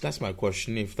votes? That's my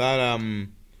question. If that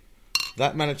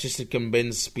manages to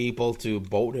convince people to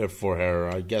vote her for her,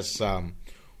 I guess,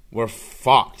 we're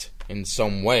fucked in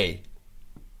some way.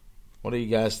 What do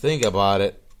you guys think about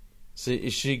it? So,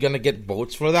 is she gonna get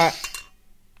votes for that?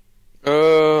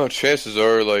 Chances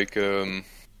are, like,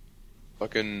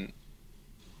 fucking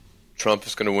Trump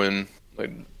is gonna win.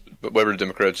 Like, whatever the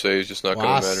Democrats say is just not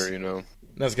gonna matter, you know.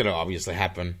 That's gonna obviously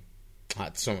happen.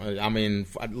 I mean,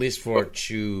 at least for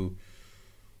Chu.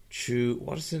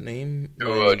 What is his name?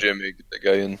 Jimmy, get that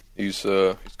guy in. He's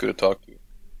good to talk to.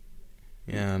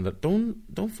 Yeah, but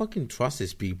don't fucking trust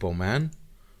these people, man.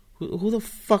 Who the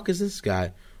fuck is this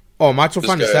guy? Oh, Macho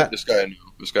Fan, is that? This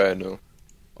guy I know.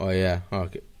 Oh yeah,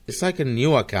 okay. It's like a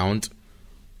new account.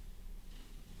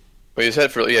 But he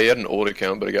had an old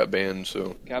account, but it got banned.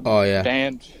 So.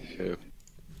 Banned. Yeah.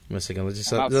 Wait a second.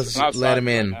 Let's let him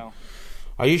in. Right.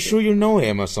 Are you sure you know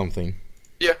him or something?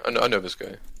 Yeah, I know this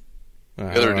guy.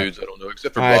 Right, the other dudes I don't know,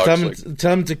 except for Box.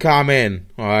 Tell him to come in.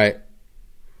 All right.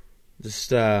 Just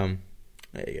there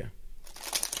you go.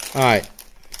 All right.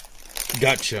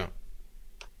 Gotcha.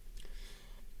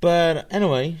 But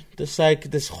anyway,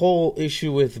 this whole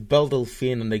issue with Belle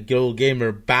Delphine and the Girl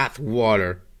Gamer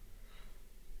bathwater.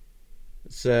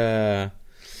 It's I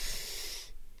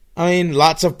mean,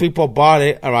 lots of people bought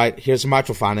it. All right, here's a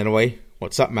Macho Fan anyway.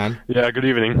 What's up, man? Yeah, good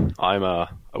evening. I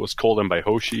was called in by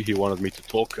Hoshi. He wanted me to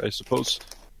talk, I suppose.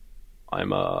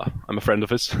 I'm a friend of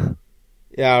his.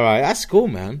 Yeah, all right. That's cool,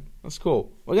 man. That's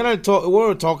cool.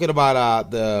 We're talking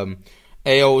about the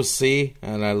AOC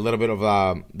and a little bit of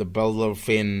the Belle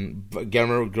Delphine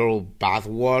Gamer Girl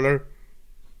bathwater.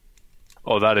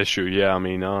 Oh, that issue. Yeah, I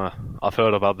mean, I've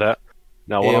heard about that.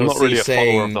 Now, well, I'm not really a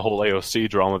follower of the whole AOC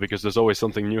drama because there's always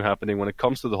something new happening when it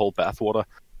comes to the whole bathwater.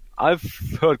 I've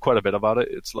heard quite a bit about it.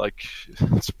 It's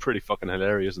pretty fucking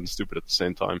hilarious and stupid at the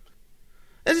same time.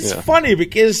 It's funny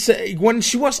because when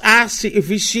she was asked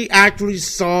if she actually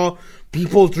saw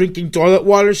people drinking toilet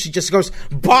water, she just goes,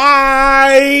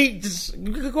 bye! Just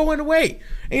going away.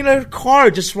 In her car,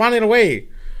 just running away.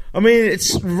 I mean,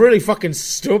 it's really fucking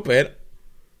stupid.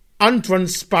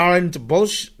 Untransparent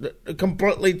bullshit.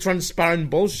 Completely transparent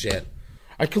bullshit.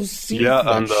 I can see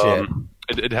that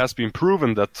shit. It has been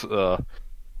proven that...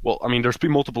 well, I mean, there's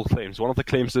been multiple claims. One of the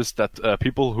claims is that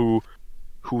people who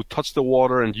touched the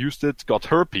water and used it got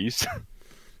herpes.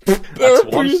 That's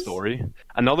one story.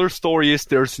 Another story is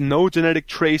there's no genetic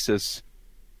traces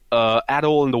at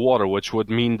all in the water, which would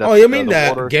mean that you mean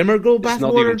that water Gamer Girl bath is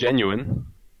not water? even genuine.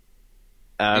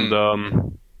 And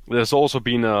there's also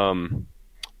been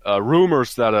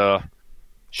rumors that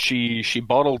she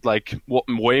bottled like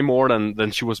way more than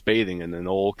she was bathing in, and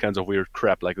all kinds of weird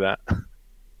crap like that.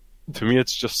 To me,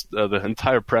 it's just the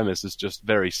entire premise is just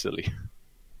very silly.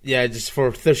 Yeah, just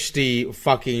for thirsty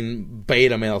fucking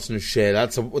beta males and shit.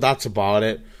 That's about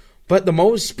it. But the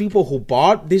most people who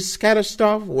bought this kind of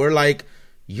stuff were like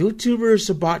YouTubers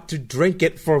about to drink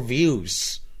it for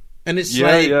views, and it's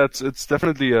it's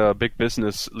definitely a big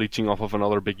business leeching off of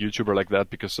another big YouTuber like that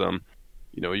because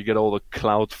you get all the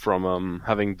clout from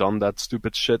having done that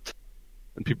stupid shit,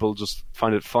 and people just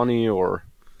find it funny or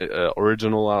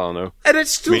original. I don't know. And it's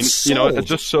still sold. It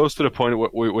just shows to the point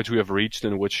which we have reached,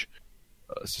 in which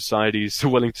society is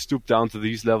willing to stoop down to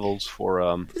these levels for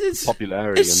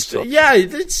popularity and stuff. Yeah,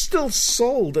 it's still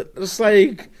sold. It's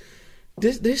like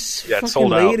this fucking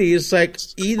lady is like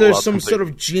either some sort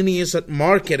of genius at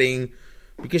marketing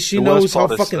because she knows how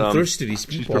fucking thirsty these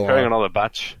people are. She's preparing another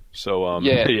batch, so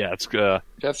it's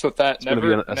that's what that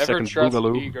never trust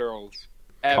e-girls.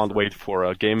 Can't wait for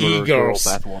a Gamer Girl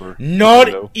bathwater.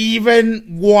 Not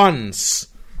even once.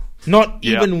 Not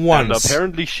even once. And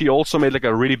apparently she also made like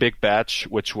a really big batch,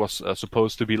 which was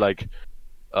supposed to be like,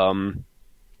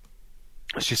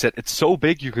 she said it's so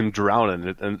big you can drown in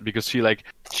it, and because she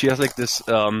has like this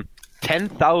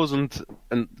 $10,000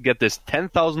 and get this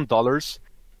 $10,000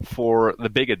 for the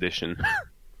big edition.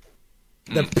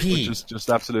 The P, which is just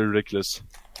absolutely ridiculous.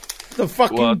 The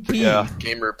fucking P,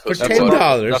 gamer for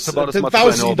 $10. That's about as much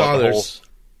as I know about the whole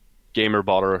gamer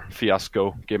water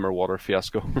fiasco.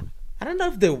 I don't know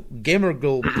if the Gamer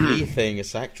Girl P thing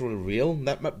is actually real.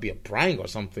 That might be a prank or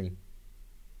something.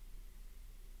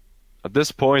 At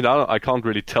this point, I can't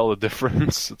really tell the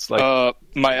difference. It's like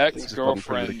my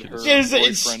ex-girlfriend.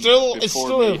 It's still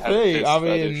a thing. I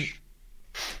mean,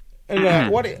 and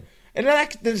and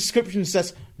the description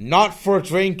says not for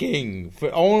drinking,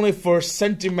 only for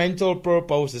sentimental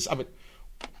purposes. I mean,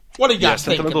 what do you guys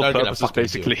think? Sentimental purposes,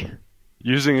 basically.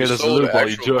 using it as a sold lube while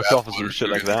you actual jerk bath off or some water shit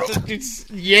to like that.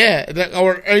 Yeah,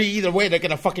 or either way, they're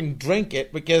gonna fucking drink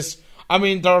it because I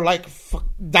mean they're like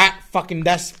that fucking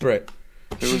desperate.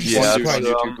 There was Yeah, one dude on it's,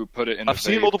 YouTube who put it in. I've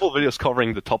seen multiple videos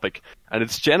covering the topic, and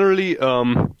it's generally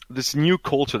this new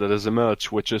culture that has emerged,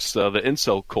 which is the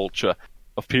incel culture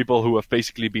of people who have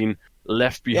basically been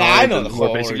left behind Yeah, I know and the who are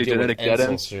whole basically ordeal with genetic dead incel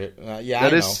ends. shit.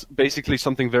 That is basically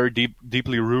something very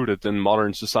deeply rooted in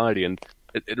modern society, and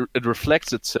it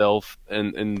reflects itself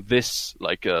in this.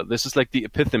 Like this is like the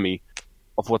epitome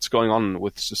of what's going on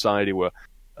with society, where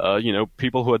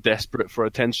people who are desperate for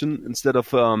attention instead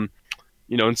of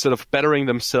bettering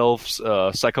themselves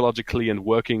psychologically and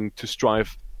working to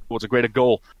strive towards a greater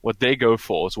goal, what they go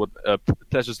for is what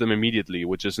pleasures them immediately,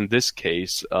 which is in this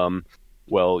case,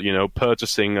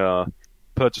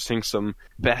 purchasing some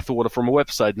bathwater from a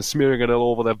website and smearing it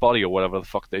all over their body or whatever the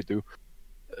fuck they do.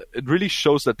 It really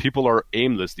shows that people are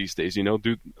aimless these days, maybe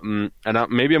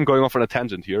I'm going off on a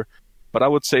tangent here, but I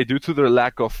would say due to their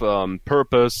lack of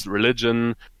purpose,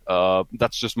 religion,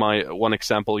 that's just my one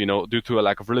example, due to a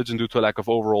lack of religion, due to a lack of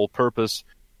overall purpose,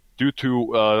 due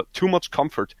to too much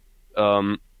comfort.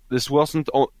 This wasn't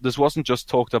just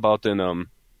talked about in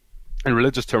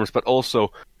religious terms, but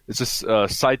also this is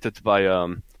cited by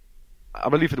I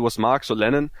believe it was Marx or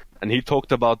Lenin, and he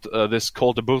talked about this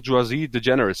called the bourgeoisie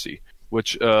degeneracy,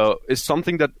 which is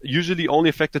something that usually only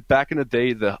affected back in the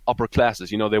day the upper classes.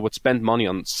 They would spend money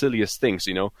on silliest things,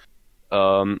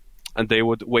 and they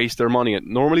would waste their money. And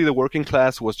normally the working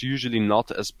class was usually not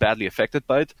as badly affected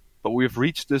by it, but we've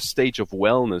reached this stage of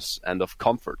wellness and of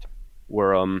comfort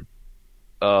where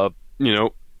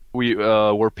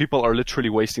where people are literally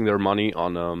wasting their money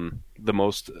on the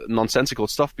most nonsensical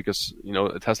stuff because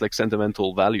it has like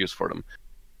sentimental values for them.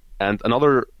 And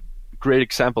another great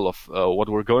example of what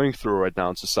we're going through right now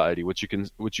in society, which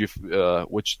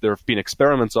there have been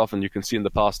experiments of, and you can see in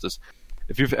the past, is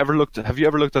have you ever looked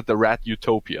at the rat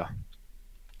utopia?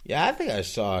 Yeah, I think I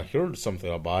heard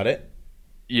something about it.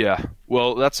 Yeah,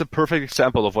 well, that's a perfect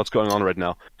example of what's going on right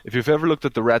now. If you've ever looked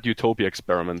at the rat utopia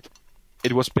experiment,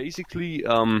 it was basically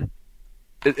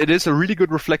it is a really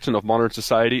good reflection of modern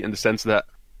society in the sense that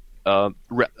a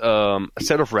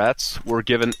set of rats were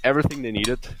given everything they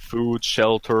needed: food,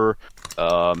 shelter,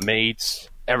 mates,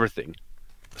 everything.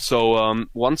 So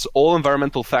once all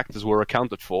environmental factors were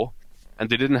accounted for, and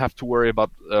they didn't have to worry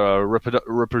about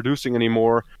reproducing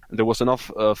anymore, and there was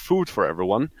enough food for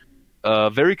everyone,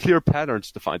 very clear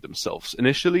patterns defined themselves.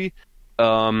 Initially,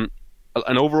 an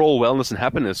overall wellness and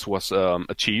happiness was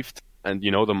achieved, and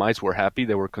the mice were happy,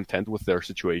 they were content with their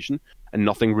situation, and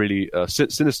nothing really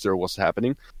sinister was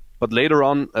happening. But later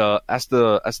on, as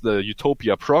the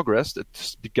utopia progressed,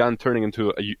 it began turning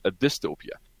into a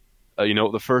dystopia.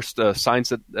 The first signs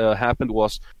that happened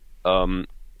was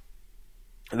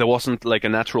there wasn't like a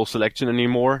natural selection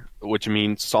anymore, which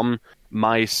means some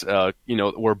mice,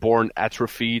 were born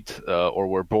atrophied or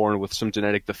were born with some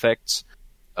genetic defects.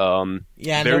 And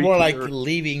they were like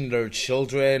leaving their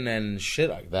children and shit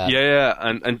like that. Yeah,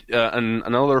 and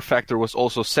another factor was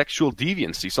also sexual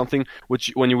deviancy, something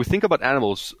which, when you think about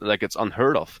animals, like it's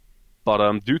unheard of.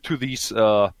 But due to these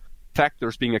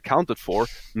factors being accounted for,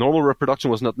 normal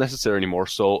reproduction was not necessary anymore.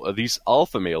 So these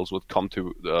alpha males would come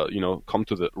to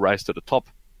the rise to the top.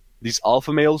 These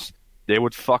alpha males, they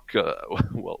would fuck.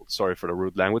 Well, sorry for the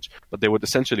rude language, but they would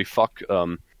essentially fuck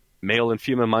male and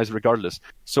female mice regardless.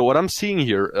 So what I'm seeing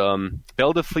here,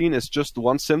 Beldaphine is just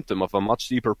one symptom of a much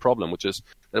deeper problem, which is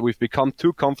that we've become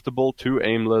too comfortable, too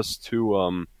aimless,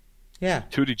 too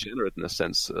degenerate in a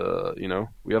sense. We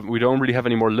don't really have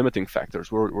any more limiting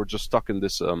factors. We're just stuck in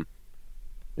this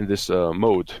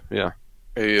mode. Yeah.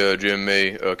 Hey, Jim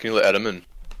May, can you let Adam in?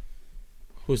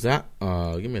 Who's that?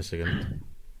 Give me a second.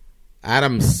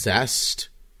 Adam Zest.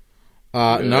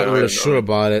 Not really sure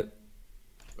about it.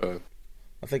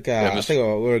 I think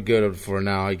we're good for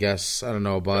now. I guess I don't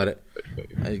know about it.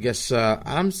 I guess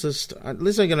Adam's just. At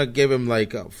least I'm gonna give him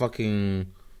like a fucking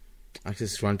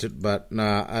access granted, but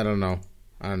nah, I don't know.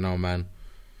 Man.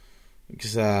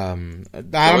 Because I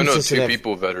know two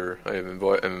people that I have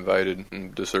invited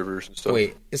into servers and stuff.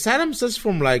 Wait, is Adam just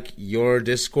from like your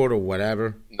Discord or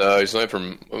whatever? No, he's not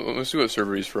from. Let's see what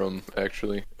server he's from.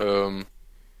 Actually,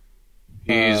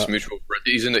 he's mutual friend.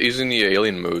 He's in the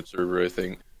alien mode server, I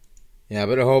think. Yeah,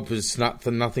 but I hope it's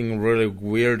nothing really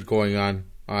weird going on.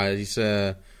 He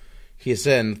said,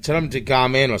 tell him to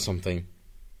come in or something.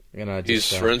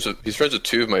 He's friends with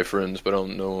two of my friends, but I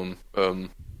don't know him.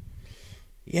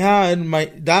 Yeah, and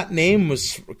that name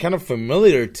was kind of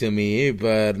familiar to me,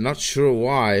 but not sure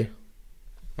why.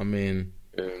 I mean,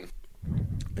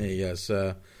 yes,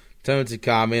 tell him to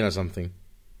come in or something.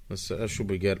 That should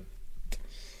be good.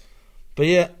 But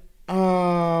yeah,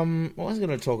 what was I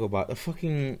gonna talk about? It's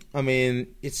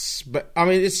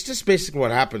just basically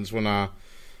what happens when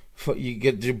you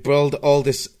get to build all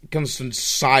this constant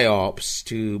psyops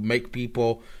to make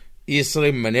people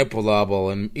easily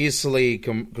manipulable and easily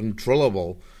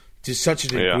controllable to such a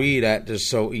degree that they're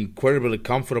so incredibly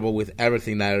comfortable with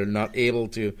everything that they're not able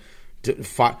to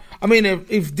fight. I mean,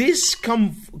 if these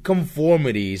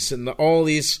conformities and all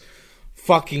these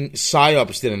fucking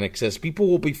psyops didn't exist, people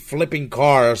will be flipping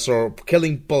cars or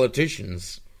killing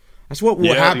politicians. That's what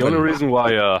will happen. The only reason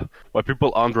why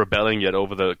people aren't rebelling yet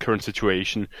over the current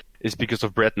situation is because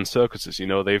of bread and circuses. You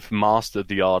know, they've mastered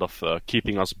the art of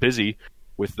keeping us busy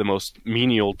with the most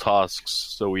menial tasks,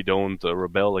 so we don't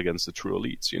rebel against the true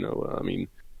elites. You know, I mean,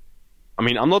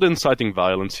 I'm not inciting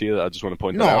violence here. I just want to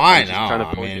point that out. I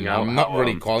know. I'm not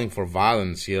really calling for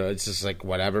violence here. It's just like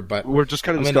whatever. But we're just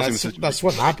kind of discussing the situation. That's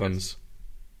what happens.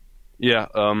 Yeah,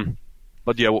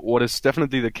 but yeah, what is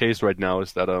definitely the case right now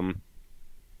is that, and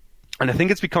I think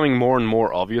it's becoming more and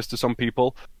more obvious to some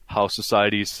people how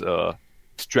society's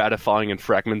stratifying and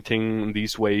fragmenting in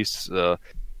these ways,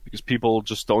 because people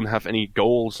just don't have any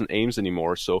goals and aims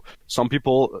anymore. So some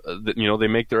people, they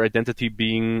make their identity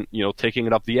being, taking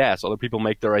it up the ass. Other people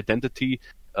make their identity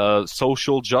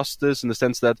social justice in the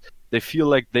sense that they feel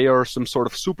like they are some sort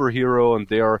of superhero and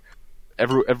they are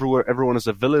everyone is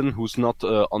a villain who's not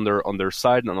on their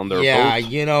side and on their vote.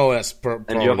 That's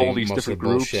and you have all these different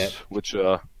groups which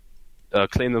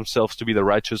claim themselves to be the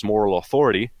righteous moral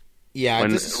authority. Yeah,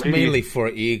 this is mainly for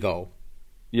ego.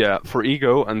 Yeah, for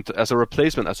ego and as a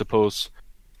replacement, I suppose,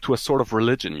 to a sort of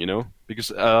religion,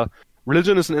 because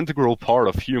religion is an integral part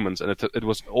of humans, and it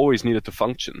was always needed to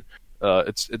function.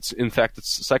 It's in fact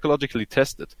it's psychologically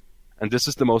tested, and this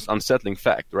is the most unsettling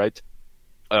fact, right?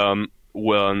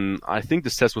 When I think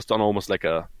this test was done almost like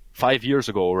 5 years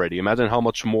ago already. Imagine how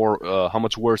much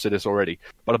worse it is already.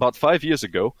 But about 5 years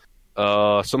ago,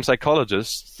 some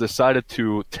psychologists decided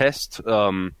to test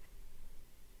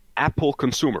Apple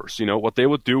consumers. What they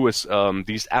would do is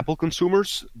these Apple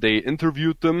consumers, they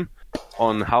interviewed them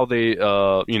on how they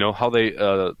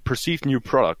perceived new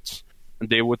products, and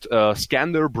they would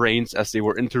scan their brains as they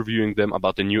were interviewing them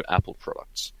about the new Apple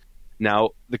products. Now,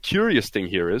 the curious thing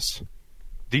here is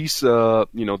these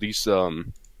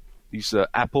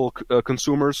Apple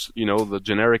consumers, the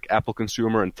generic Apple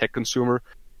consumer and tech consumer,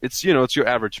 it's your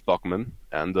average Buckman,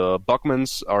 and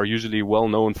Buckmans are usually well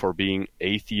known for being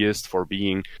atheist, for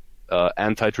being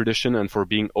anti-tradition, and for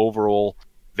being overall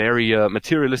very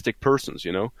materialistic persons,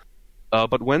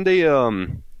 But when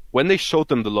they showed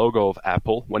them the logo of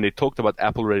Apple, when they talked about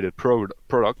Apple-related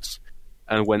products,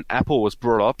 and when Apple was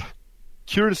brought up,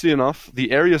 curiously enough,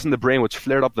 the areas in the brain which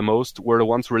flared up the most were the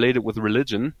ones related with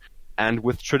religion and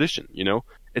with tradition,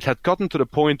 It had gotten to the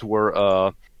point where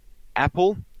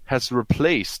Apple has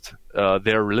replaced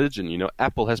their religion,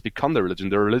 Apple has become their religion.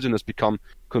 Their religion has become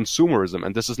consumerism,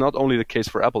 and this is not only the case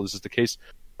for Apple, this is the case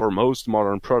for most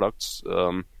modern products,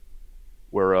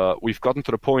 where we've gotten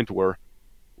to the point where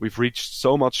we've reached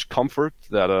so much comfort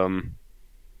that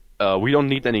we don't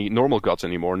need any normal gods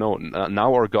anymore. No,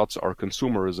 now our gods are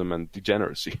consumerism and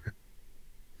degeneracy.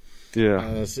 Yeah.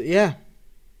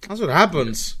 That's what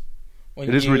happens.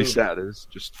 It is really sad. It is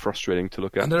just frustrating to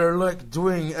look at. And they're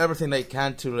doing everything they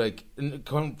can to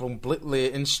completely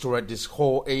instaurate this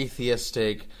whole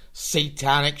atheistic,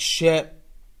 satanic shit.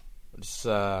 It's,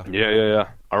 Yeah.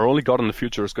 Our only god in the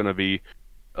future is going to be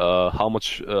how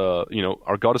much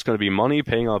our god is going to be money,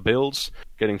 paying our bills,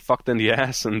 getting fucked in the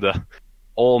ass, and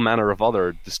all manner of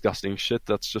other disgusting shit.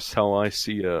 That's just how I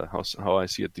see how I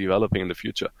see it developing in the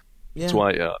future. Yeah. That's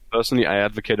why personally I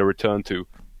advocate a return to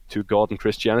God and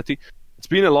Christianity. It's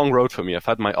been a long road for me. I've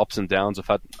had my ups and downs.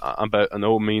 I'm by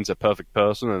no means a perfect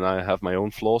person, and I have my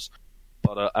own flaws.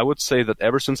 But I would say that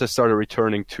ever since I started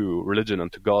returning to religion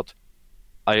and to God,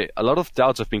 a lot of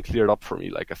doubts have been cleared up for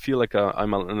me. I feel like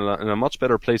I'm in a much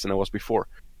better place than I was before.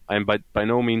 I am by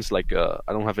no means I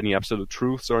don't have any absolute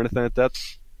truths or anything like that.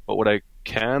 But what I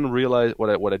can realize,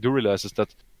 what I do realize, is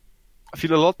that I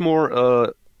feel a lot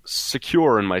more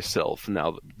secure in myself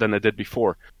now than I did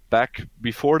before. Back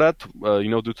before that,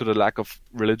 due to the lack of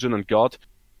religion and God,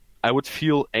 I would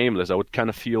feel aimless. I would kind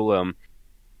of feel,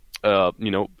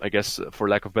 I guess, for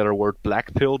lack of a better word,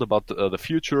 black-pilled about the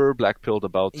future, black-pilled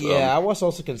about... I was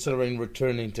also considering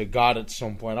returning to God at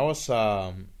some point. I was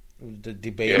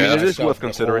debating... Yeah, it is worth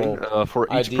considering for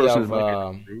each person.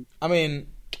 I mean,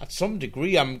 at some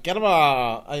degree, I'm kind of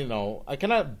I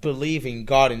cannot believe in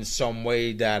God in some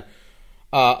way that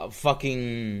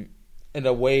in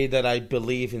a way that I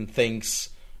believe in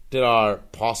things that are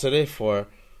positive or,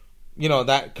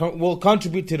 that will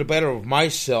contribute to the better of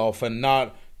myself and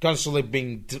not constantly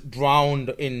being drowned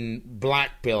in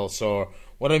black pills or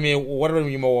whatever you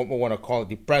want to call it,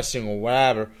 depressing or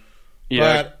whatever.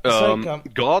 Yeah,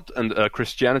 but God and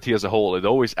Christianity as a whole, it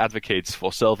always advocates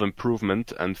for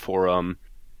self-improvement and for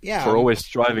always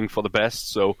striving for the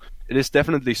best. So it is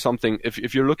definitely something.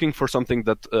 If you're looking for something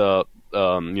that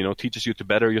teaches you to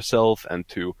better yourself and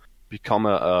to become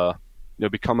an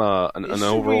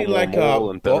overall more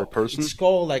moral and better person. It's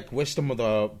called like Wisdom of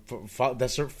the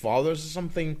Desert Fathers or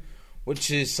something,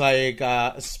 which is like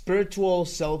a spiritual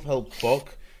self-help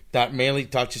book that mainly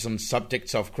touches on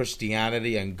subjects of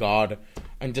Christianity and God,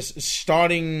 and just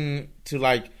starting to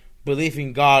like believe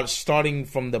in God, starting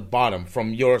from the bottom,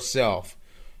 from yourself.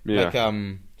 Yeah. Like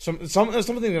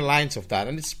something in the lines of that,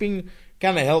 and it's been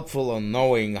kind of helpful on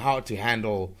knowing how to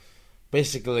handle,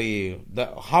 basically,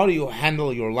 how do you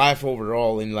handle your life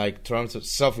overall in like terms of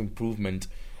self-improvement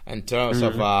and terms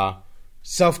of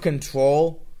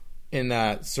self-control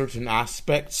in certain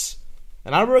aspects.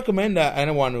 And I recommend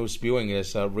anyone who's viewing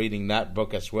this reading that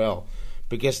book as well,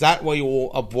 because that way you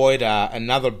will avoid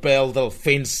another Belle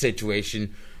Delphine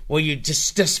situation where you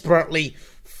just desperately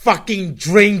fucking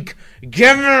drink,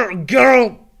 give her a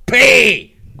girl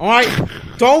pee, alright?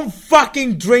 Don't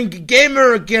fucking drink, give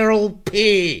her a girl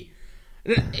pee.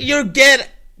 You'll get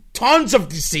tons of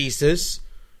diseases.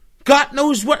 God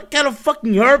knows what kind of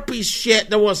fucking herpes shit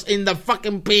there was in the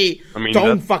fucking pee. I mean,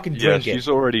 don't fucking drink it. She's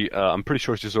already, I'm pretty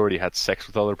sure she's already had sex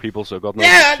with other people, so God knows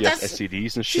if she has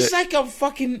STDs and shit. She's like a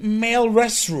fucking male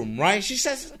restroom, right? She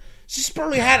says she's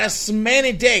probably had as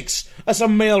many dicks as a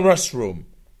male restroom.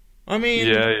 I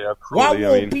mean, why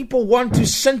will people want to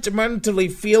sentimentally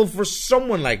feel for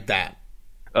someone like that?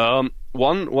 One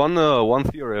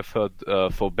theory I've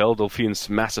heard for Belle Delphine's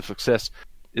massive success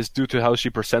is due to how she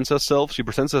presents herself. She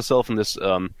presents herself in this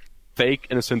fake,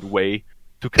 innocent way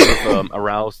to kind of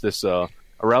arouse this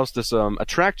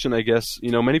attraction, I guess.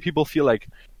 You know, many people feel like,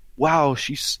 wow,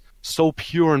 she's so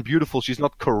pure and beautiful. She's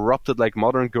not corrupted like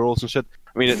modern girls and shit.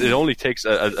 I mean, it only takes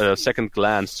a second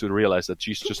glance to realize that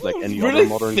she's just like any other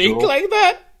modern girl. Think like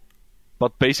that?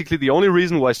 But basically, the only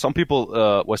reason why some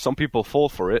people fall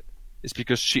for it is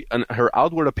because her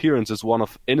outward appearance is one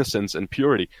of innocence and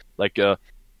purity. Like,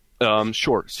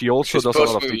 sure, she also does a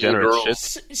lot of degenerate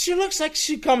shit. She looks like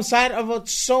she comes out of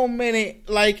so many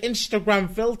like Instagram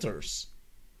filters.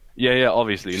 Yeah,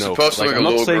 obviously, no. Supposed to like, be I'm a not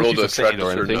little saying girl she's to a saint attract or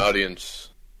a certain anything. audience.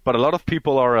 But a lot of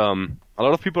people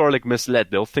are like misled.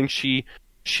 They'll think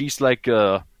she's like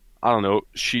I don't know,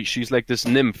 she's like this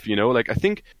nymph, you know. Like I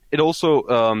think it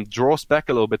also draws back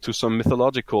a little bit to some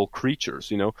mythological creatures,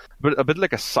 you know, but a bit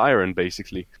like a siren,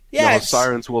 basically. Yeah, you know, how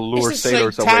sirens will lure sailors away.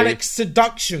 It's a satanic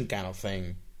seduction kind of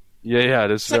thing. Yeah,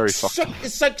 it is very fucked up.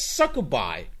 It's like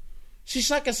succubi. She's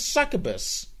like a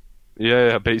succubus.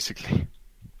 Yeah, basically.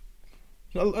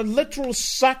 A literal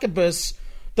succubus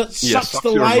that sucks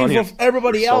the life of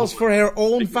everybody else for her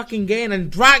own fucking gain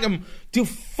and drag them to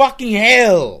fucking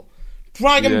hell.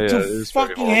 Drag them to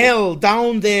fucking hell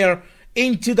down there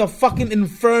into the fucking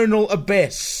infernal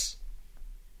abyss.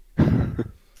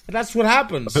 That's what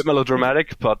happens. A bit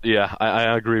melodramatic, but yeah,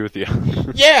 I agree with you.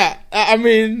 Yeah, I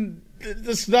mean,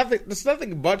 there's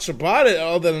nothing much about it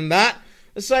other than that.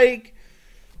 It's like,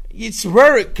 it's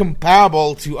very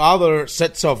comparable to other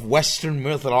sets of Western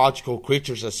mythological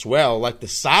creatures as well, like the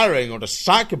siren or the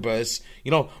succubus,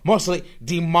 you know, mostly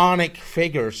demonic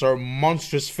figures or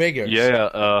monstrous figures.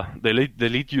 Yeah, they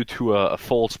lead you to a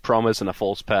false promise and a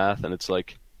false path, and it's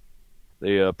like,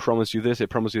 they promise you this, they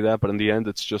promise you that, but in the end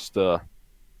it's just,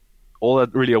 all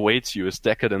that really awaits you is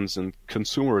decadence and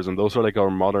consumerism. Those are like our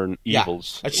modern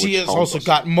evils. And she has also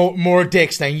got more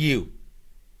dicks than you.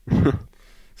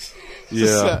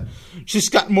 Yeah. She's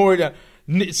got more.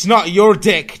 It's not your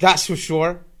dick, that's for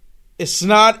sure. It's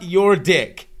not your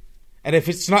dick. And if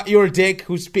it's not your dick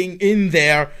who's being in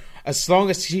there, as long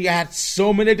as she had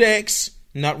so many dicks,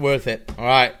 not worth it.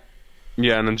 Alright.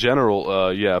 Yeah, and in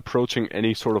general, approaching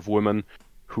any sort of woman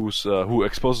who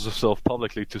exposes herself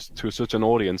publicly to such an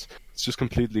audience, it's just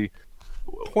completely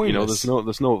pointless. You know,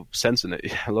 there's no sense in it.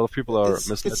 A lot of people are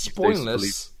misled. It's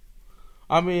pointless.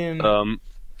 I mean,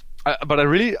 but I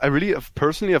really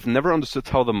personally have never understood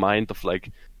how the mind of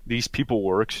like these people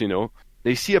works. You know,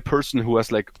 they see a person who has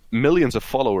like millions of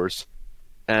followers,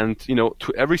 and you know,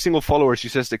 to every single follower she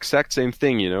says the exact same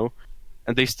thing. You know,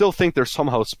 and they still think they're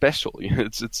somehow special. You know,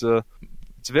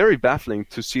 it's very baffling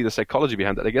to see the psychology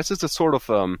behind that. I guess it's a sort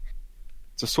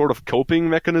of coping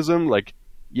mechanism. Like,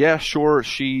 yeah, sure,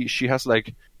 she has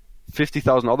like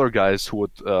 50,000 other guys who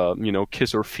would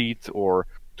kiss her feet or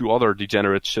do other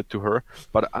degenerate shit to her,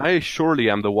 but I surely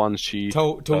am the one she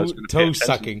toe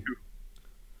sucking.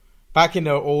 Back in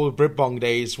the old Britbong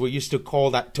days, we used to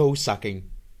call that toe sucking.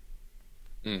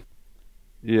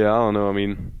 Yeah, I don't know. I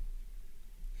mean,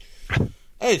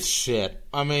 it's shit.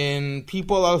 I mean,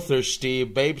 people are thirsty.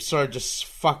 Babes are just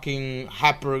fucking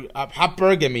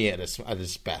hypergamy at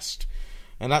its best.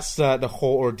 And that's the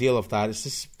whole ordeal of that. It's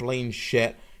just plain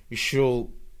shit. You should,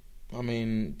 I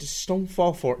mean, just don't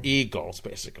fall for e-girls,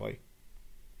 basically.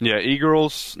 Yeah,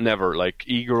 e-girls, never. Like,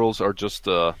 e-girls are just,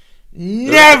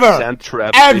 never! Sand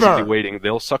traps, ever! basically waiting.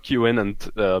 They'll suck you in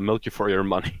and milk you for your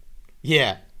money.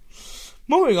 Yeah.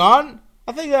 Moving on.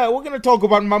 I think we're going to talk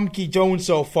about Mumkey Jones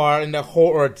so far and the whole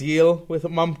ordeal with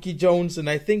Mumkey Jones. And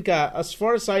I think, as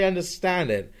far as I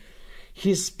understand it,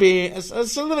 it's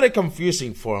a little bit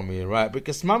confusing for me, right?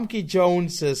 Because Mumkey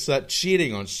Jones is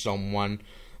cheating on someone.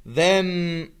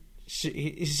 Then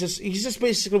he's just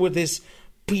basically with his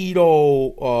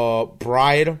pedo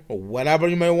bride, or whatever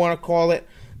you may want to call it.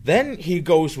 Then he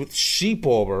goes with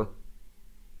Sheepover.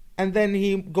 And then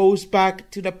he goes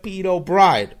back to the pedo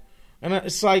bride. And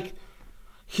it's like,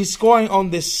 he's going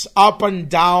on this up and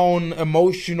down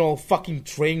emotional fucking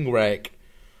train wreck.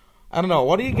 I don't know.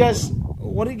 What do you guys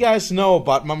know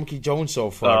about Mumkey Jones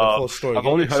so far? The whole story. I've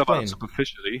only heard about it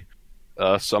superficially,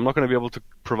 so I'm not going to be able to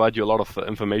provide you a lot of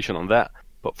information on that.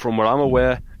 But from what I'm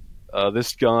aware,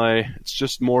 this guy, it's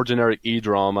just more generic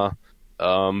e-drama.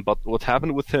 But what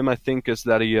happened with him, I think, is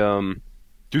that he,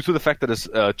 due to the fact that his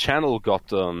channel got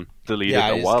deleted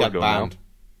a while ago banned.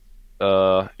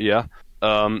 now,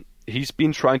 he's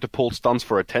been trying to pull stunts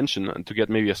for attention and to get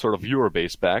maybe a sort of viewer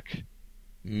base back.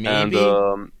 Maybe.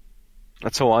 And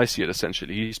that's how I see it,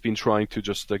 essentially. He's been trying to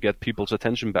just get people's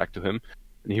attention back to him,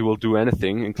 and he will do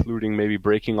anything, including maybe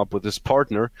breaking up with his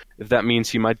partner, if that means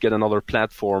he might get another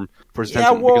platform for his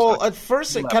attention. Yeah, well, at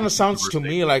first it kind of sounds to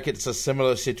me like it's a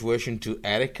similar situation to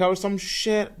Etika or some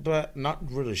shit, but not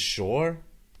really sure.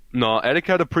 No, Etika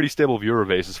had a pretty stable viewer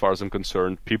base as far as I'm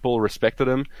concerned. People respected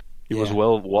him. He was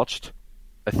well watched.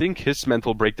 I think his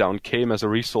mental breakdown came as a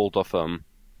result of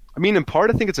I mean, in part,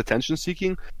 I think it's attention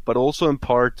seeking, but also in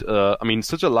part, I mean,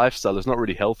 such a lifestyle is not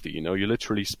really healthy. You know, you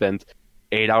literally spend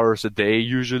 8 hours a day,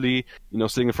 usually, you know,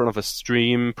 sitting in front of a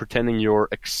stream, pretending you're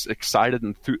excited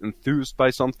and enthused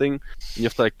by something. And you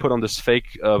have to like put on this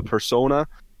fake persona.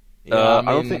 Yeah,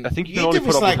 I think you can only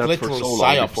put up with that for so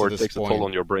long before it takes a toll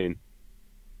on your brain.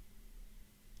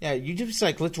 Yeah, YouTube's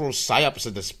like literal psyops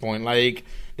at this point. Like,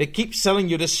 they keep selling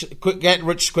you this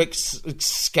get-rich-quick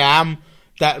scam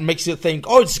that makes you think,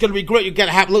 oh, it's going to be great, you're going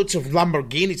to have loads of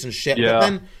Lamborghinis and shit, but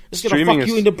then it's going to fuck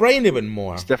you in the brain even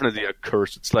more. It's definitely a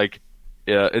curse. It's like,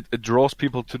 it draws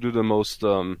people to do the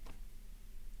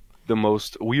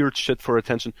most weird shit for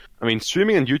attention. I mean,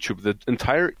 streaming and YouTube, the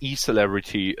entire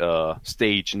e-celebrity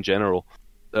stage in general,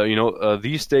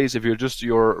 these days, if you're just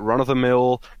your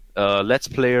run-of-the-mill let's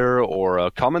player or a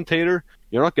commentator,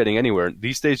 you're not getting anywhere.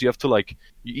 These days you have to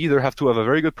you either have to have a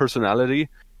very good personality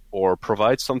or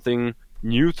provide something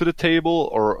new to the table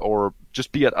or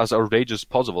just be as outrageous as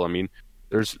possible. I mean,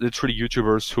 there's literally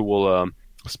YouTubers who will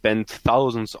spend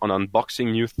thousands on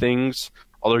unboxing new things.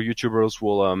 Other YouTubers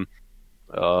will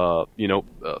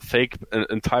fake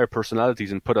entire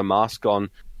personalities and put a mask on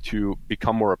to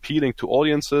become more appealing to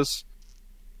audiences.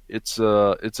 It's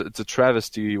a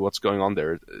travesty what's going on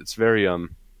there. It's very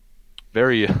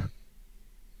very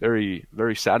very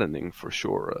very saddening for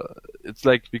sure. It's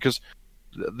like, because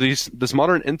this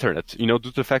modern internet, due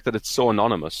to the fact that it's so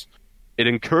anonymous, it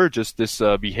encourages this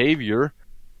behavior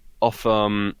of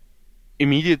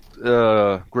immediate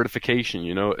gratification.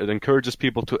 It encourages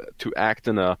people to act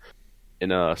in a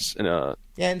yeah,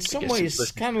 in some ways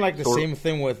it's kind of like the same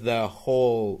thing with the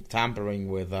whole tampering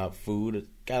with food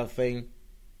kind of thing.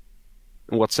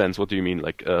 In what sense? What do you mean?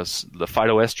 Like the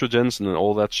phytoestrogens and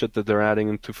all that shit that they're adding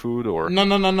into food, or no.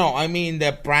 I mean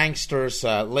the pranksters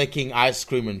licking ice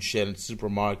cream and shit in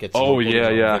supermarkets. Oh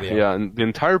yeah. And the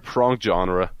entire prank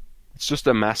genre, it's just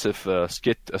a massive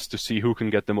skit as to see who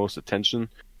can get the most attention.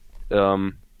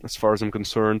 As far as I'm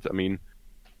concerned, I mean,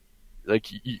 like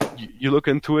you look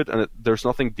into it, and there's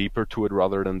nothing deeper to it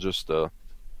rather than just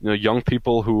young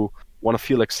people who want to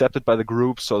feel accepted by the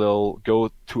group, so they'll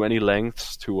go to any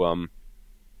lengths to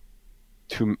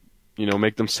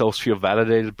make themselves feel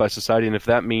validated by society, and if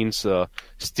that means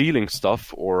stealing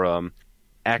stuff or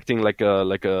acting like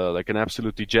an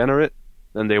absolute degenerate,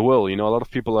 then they will. A lot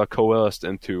of people are coerced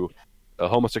into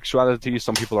homosexuality.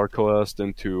 Some people are coerced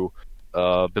into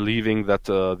believing that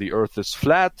the Earth is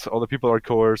flat. Other people are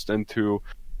coerced into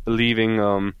believing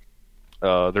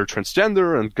they're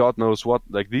transgender, and God knows what.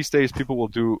 Like, these days, people will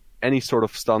do any sort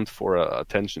of stunt for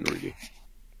attention, really.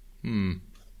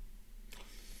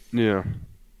 Yeah.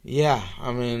 Yeah,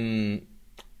 I mean,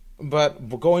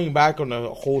 But going back on the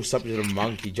whole subject of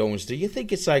Monkey Jones, do you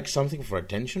think it's like something for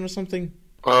attention or something?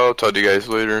 I'll talk to you guys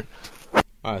later.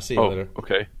 See you later.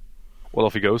 Okay. Well,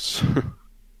 off he goes.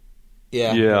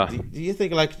 Yeah. Yeah. Do you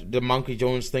think like the Monkey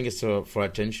Jones thing is for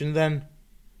attention then?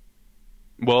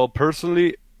 Well,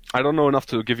 personally, I don't know enough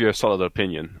to give you a solid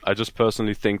opinion. I just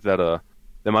personally think that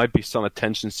there might be some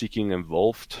attention-seeking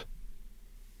involved.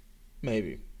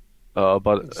 Maybe.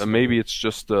 But maybe it's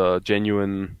just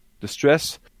genuine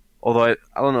distress. Although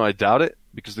I don't know, I doubt it,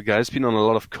 because the guy's been on a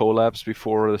lot of collabs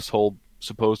before this whole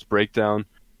supposed breakdown.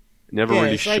 Never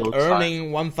really it's like showed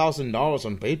earning $1,000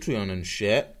 on Patreon and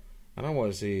shit. I don't know what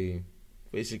is he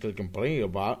basically complaining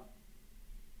about.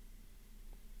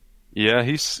 Yeah,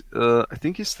 he's. I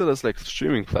think he still has like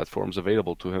streaming platforms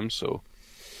available to him. So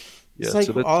yeah, it's like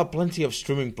a bit... plenty of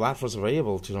streaming platforms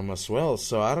available to them as well.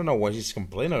 So I don't know what he's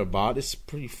complaining about. It's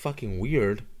pretty fucking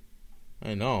weird.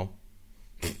 I know.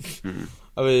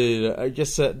 I mean, I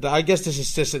guess this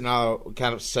is just another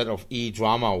kind of set of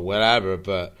e-drama or whatever.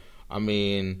 But I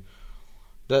mean,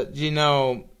 that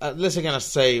at least I'm gonna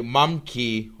say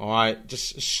Mumkey. All right,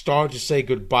 just start to say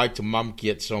goodbye to Mumkey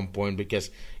at some point, because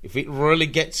if it really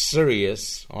gets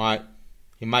serious, all right,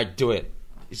 he might do it.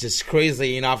 It's just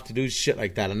crazy enough to do shit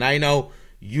like that. And I know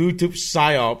YouTube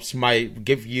psyops might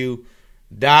give you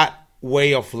that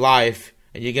way of life,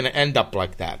 and you're gonna end up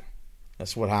like that.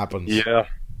 That's what happens. Yeah,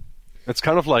 it's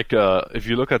kind of like if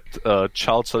you look at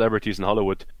child celebrities in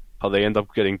Hollywood, how they end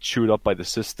up getting chewed up by the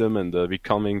system and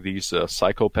becoming these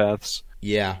psychopaths.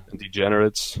 Yeah, and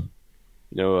degenerates.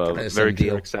 Very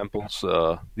clear examples.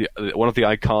 One of the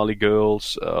iCarly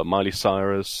girls, Miley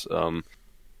Cyrus.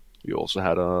 You also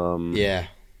had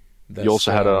You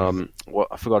also had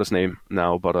I forgot his name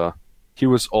now, but he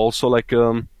was also like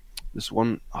this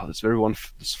one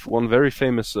very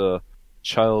famous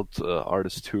child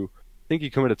artist who I think he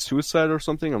committed suicide or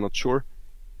something. I'm not sure.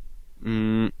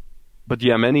 But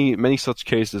yeah, many such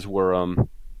cases where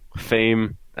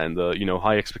fame and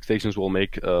high expectations will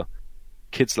make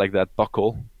kids like that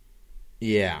buckle.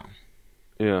 Yeah.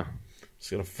 It's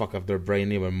gonna fuck up their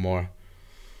brain even more.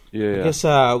 Yeah. I guess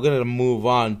we're gonna move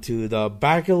on to the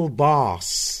Bagel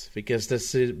Boss, because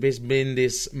there's been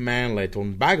this manlet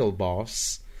on Bagel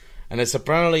Boss, and it's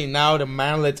apparently now the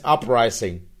manlet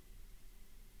uprising.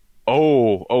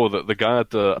 Oh, the guy at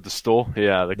the store,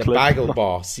 yeah, the clip. Bagel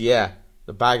Boss, yeah,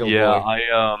 the Bagel Boy.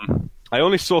 Yeah, I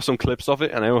only saw some clips of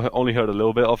it, and I only heard a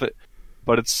little bit of it,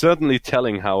 but it's certainly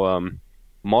telling how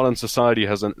modern society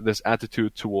has this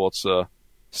attitude towards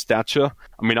stature.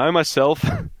 I mean, I myself,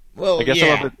 well, I guess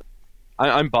yeah.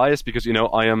 I'm biased because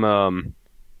I am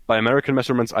by American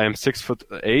measurements I am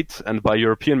 6'8", and by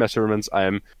European measurements I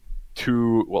am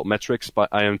metrics, but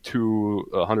I am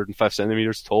 205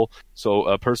 centimeters tall.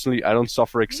 So personally, I don't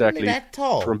suffer exactly that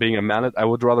tall from being a manlet. I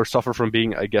would rather suffer from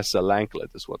being, I guess, a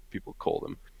lanklet is what people call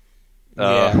them.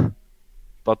 Yeah.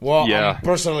 But yeah, I'm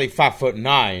personally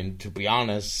 5'9", to be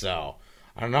honest. So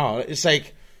I don't know. It's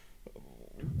like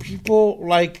people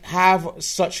like have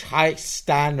such high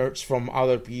standards from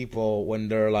other people when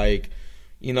they're like,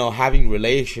 having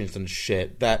relations and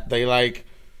shit, that they like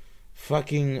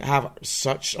fucking have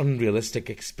such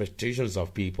unrealistic expectations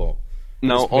of people.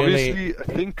 Now, obviously, I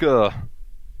think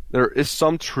there is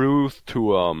some truth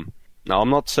to. Now, I'm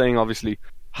not saying obviously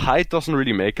height doesn't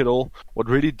really make it all. What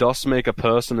really does make a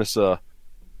person is now,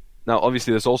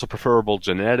 obviously, there's also preferable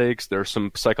genetics. There's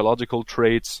some psychological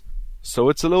traits. So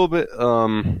it's a little bit.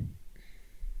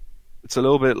 It's a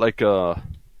little bit like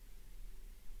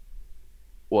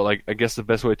well, I guess the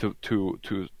best way to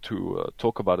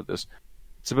talk about it is,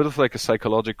 it's a bit of like a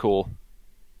psychological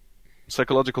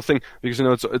thing, because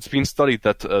it's been studied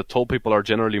that tall people are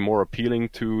generally more appealing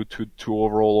to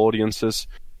overall audiences,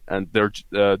 and they're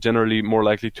generally more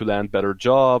likely to land better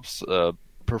jobs,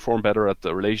 perform better at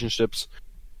the relationships,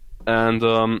 and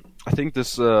I think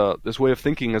this way of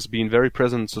thinking has been very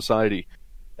present in society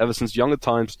ever since younger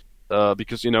times,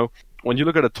 because when you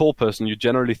look at a tall person, you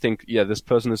generally think, yeah, this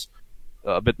person is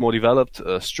a bit more developed,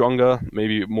 stronger,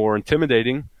 maybe more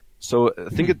intimidating. So I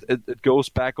think it goes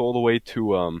back all the way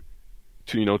to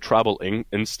tribal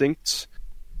instincts.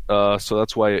 So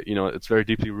that's why it's very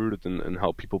deeply rooted in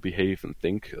how people behave and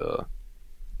think.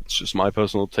 It's just my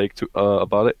personal take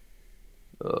about it.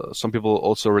 Some people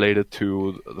also relate it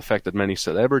to the fact that many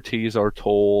celebrities are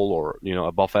tall or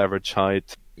above average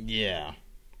height. Yeah.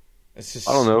 It's just,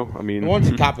 I don't know. I mean, I want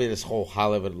to copy this whole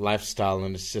Hollywood lifestyle,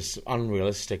 and it's just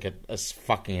unrealistic as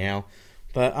fucking hell.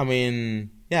 But I mean,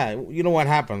 yeah, you know what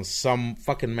happens? Some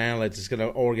fucking manlet is gonna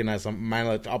organize a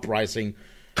manlet uprising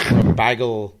in a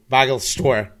bagel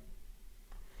store.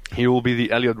 He will be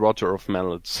the Elliot Rodger of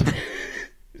manlets.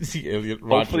 The alien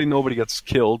Roger. Hopefully nobody gets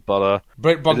killed, but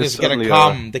Brett Bunk is gonna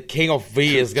come. The King of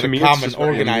V is gonna come and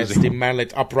organize the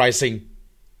Manlet uprising.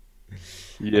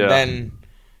 Yeah. And then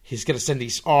he's gonna send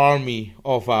his army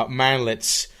of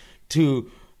Manlets to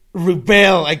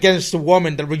rebel against the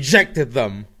woman that rejected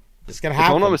them. It's gonna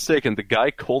happen. If I'm not mistaken, the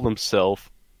guy called himself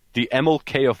the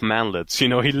MLK of Manlets. You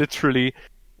know, he literally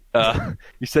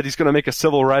he said he's gonna make a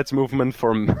civil rights movement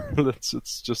for Manlets.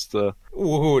 It's just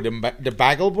Ooh, the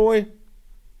Bagel boy.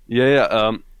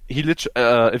 Yeah. He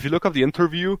if you look up the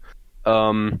interview,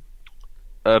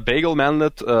 Bagel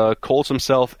Manlet calls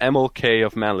himself MLK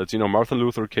of Manlets. You know, Martin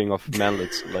Luther King of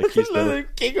Manlets. Like he's the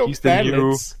King of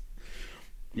Manlets.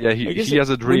 Yeah, he has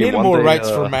a dream. We need more rights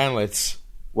for Manlets.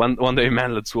 One day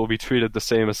Manlets will be treated the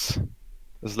same as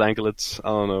Langlets. I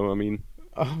don't know. I mean,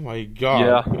 oh my god.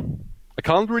 Yeah, I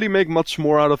can't really make much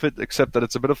more out of it except that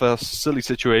it's a bit of a silly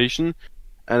situation,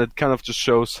 and it kind of just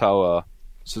shows how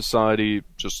society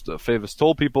just favors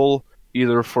tall people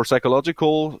either for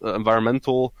psychological,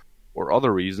 environmental, or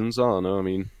other reasons. I don't know. I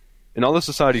mean, in other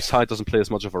societies, height doesn't play as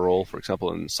much of a role. For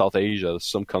example, in South Asia, there's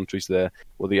some countries there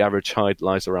where the average height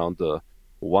lies around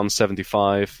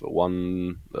 175,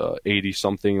 180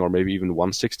 something, or maybe even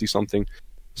 160 something.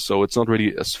 So it's not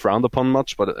really as frowned upon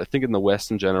much. But I think in the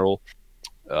West in general,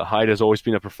 height has always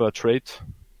been a preferred trait,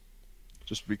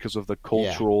 just because of the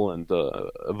cultural and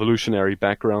evolutionary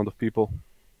background of people.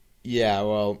 Yeah,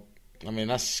 well, I mean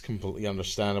that's completely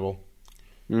understandable.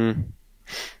 Mm.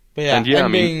 But yeah,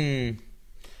 ending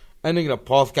the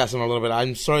podcast in a little bit.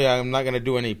 I'm sorry, I'm not going to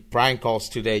do any prank calls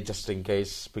today, just in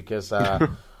case, because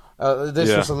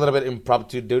this was a little bit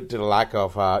impromptu due to the lack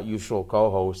of usual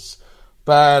co-hosts.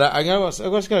 But I was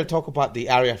going to talk about the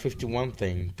Area 51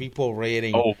 thing. People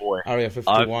raiding Area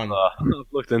 51. I've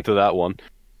looked into that one.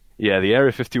 Yeah, the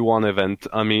Area 51 event.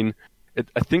 I mean,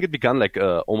 I think it began like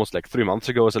almost like 3 months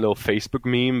ago as a little Facebook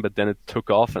meme, but then it took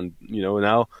off, and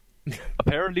now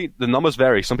apparently the numbers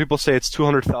vary. Some people say it's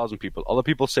 200,000 people. Other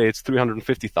people say it's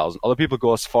 350,000. Other people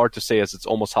go as far to say as it's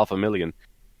almost 500,000.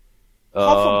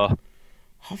 I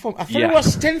thought it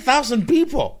was 10,000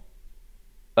 people.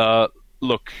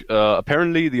 Look,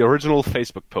 apparently the original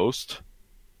Facebook post,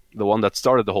 the one that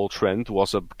started the whole trend,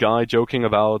 was a guy joking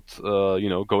about,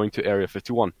 going to Area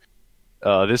 51.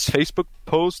 This Facebook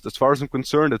post, as far as I'm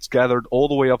concerned, it's gathered all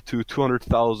the way up to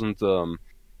 200,000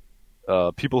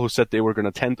 people who said they were going to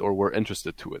attend or were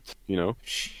interested to it,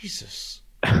 Jesus.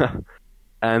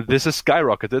 And this has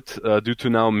skyrocketed due to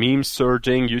now memes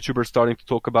surging, YouTubers starting to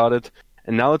talk about it,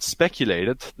 and now it's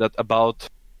speculated that about...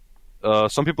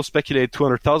 some people speculate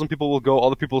 200,000 people will go.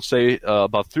 Other people say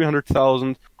about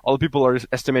 300,000. Other people are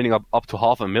estimating up to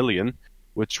 500,000,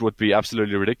 which would be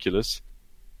absolutely ridiculous.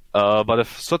 But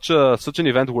if such an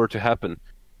event were to happen,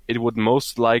 it would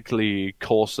most likely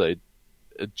cause I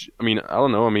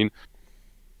don't know. I mean,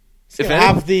 if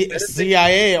have the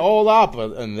CIA all up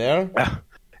in there.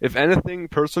 If anything,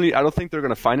 personally, I don't think they're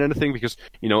going to find anything because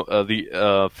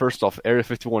first off, Area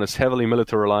 51 is heavily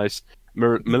militarized,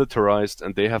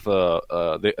 and they have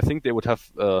I think they would have.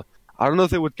 I don't know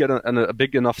if they would get a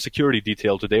big enough security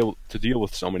detail to deal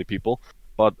with so many people.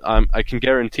 But I can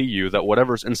guarantee you that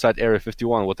whatever's inside Area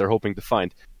 51, what they're hoping to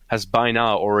find, has by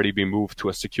now already been moved to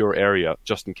a secure area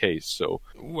just in case. So,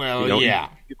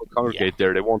 if people congregate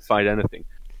there, they won't find anything.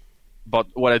 But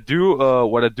what I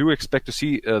do expect to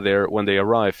see there when they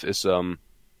arrive is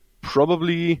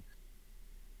probably.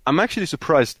 I'm actually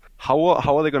surprised. How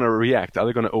are they going to react? Are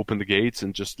they going to open the gates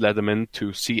and just let them in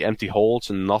to see empty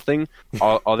halls and nothing?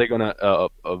 Are they going to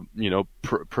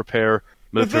prepare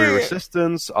military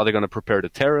resistance? Are they going to prepare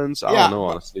deterrence? I don't know,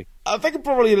 honestly. I think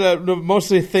probably the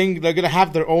mostly think they're going to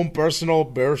have their own personal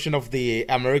version of the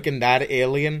American Dad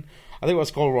alien. I think it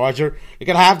was called Roger. They're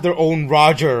going to have their own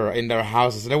Roger in their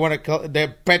houses. They want to call their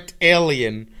pet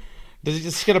alien. They're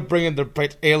just going to bring in their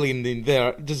pet alien in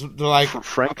there. Just like,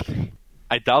 frankly,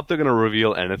 I doubt they're going to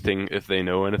reveal anything. If they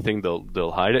know anything,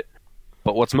 they'll hide it.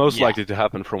 But what's most likely to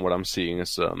happen from what I'm seeing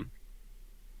is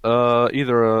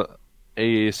either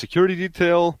a security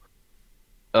detail,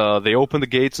 they open the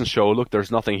gates and show, look, there's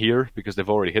nothing here because they've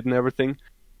already hidden everything,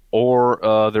 or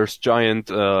there's giant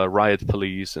riot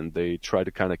police and they try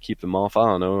to kind of keep them off. I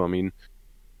don't know. I mean,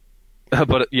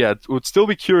 but yeah, it would still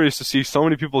be curious to see so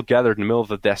many people gathered in the middle of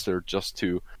the desert just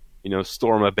to,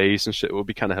 storm a base and shit. It would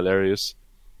be kind of hilarious.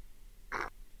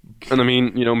 And I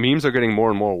mean, memes are getting more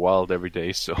and more wild every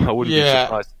day, so I wouldn't be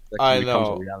surprised if that actually becomes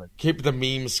a reality. Keep the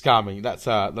memes coming. That's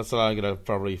what I'm gonna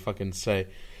probably fucking say.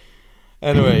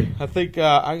 Anyway, I think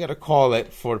I'm gonna call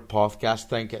it for the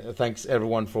podcast. Thanks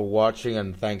everyone for watching,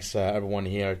 and thanks everyone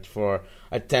here for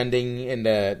attending in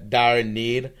the dire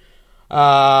need.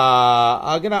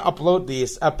 I'm gonna upload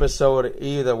this episode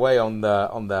either way on the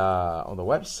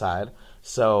website,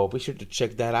 so be sure to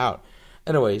check that out.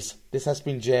 Anyways, this has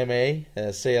been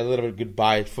JMA. Say a little bit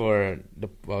goodbye for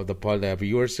the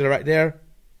viewers right there.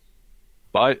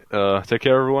 Bye. Take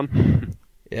care, everyone.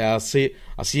 Yeah, I'll see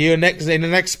you in the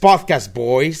next podcast,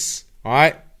 boys. All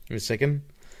right, give me a second.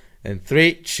 And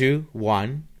 3, 2,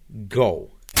 1,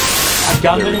 go. A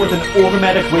gunman with an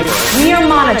automatic weapon. We are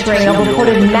monitoring a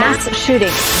reported mass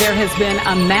shooting. There has been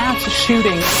a mass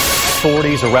shooting.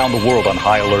 Authorities around the world on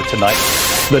high alert tonight.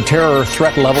 The terror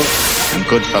threat level. And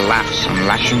good for laughs and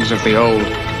lashings of the old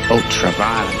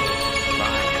ultra-violent.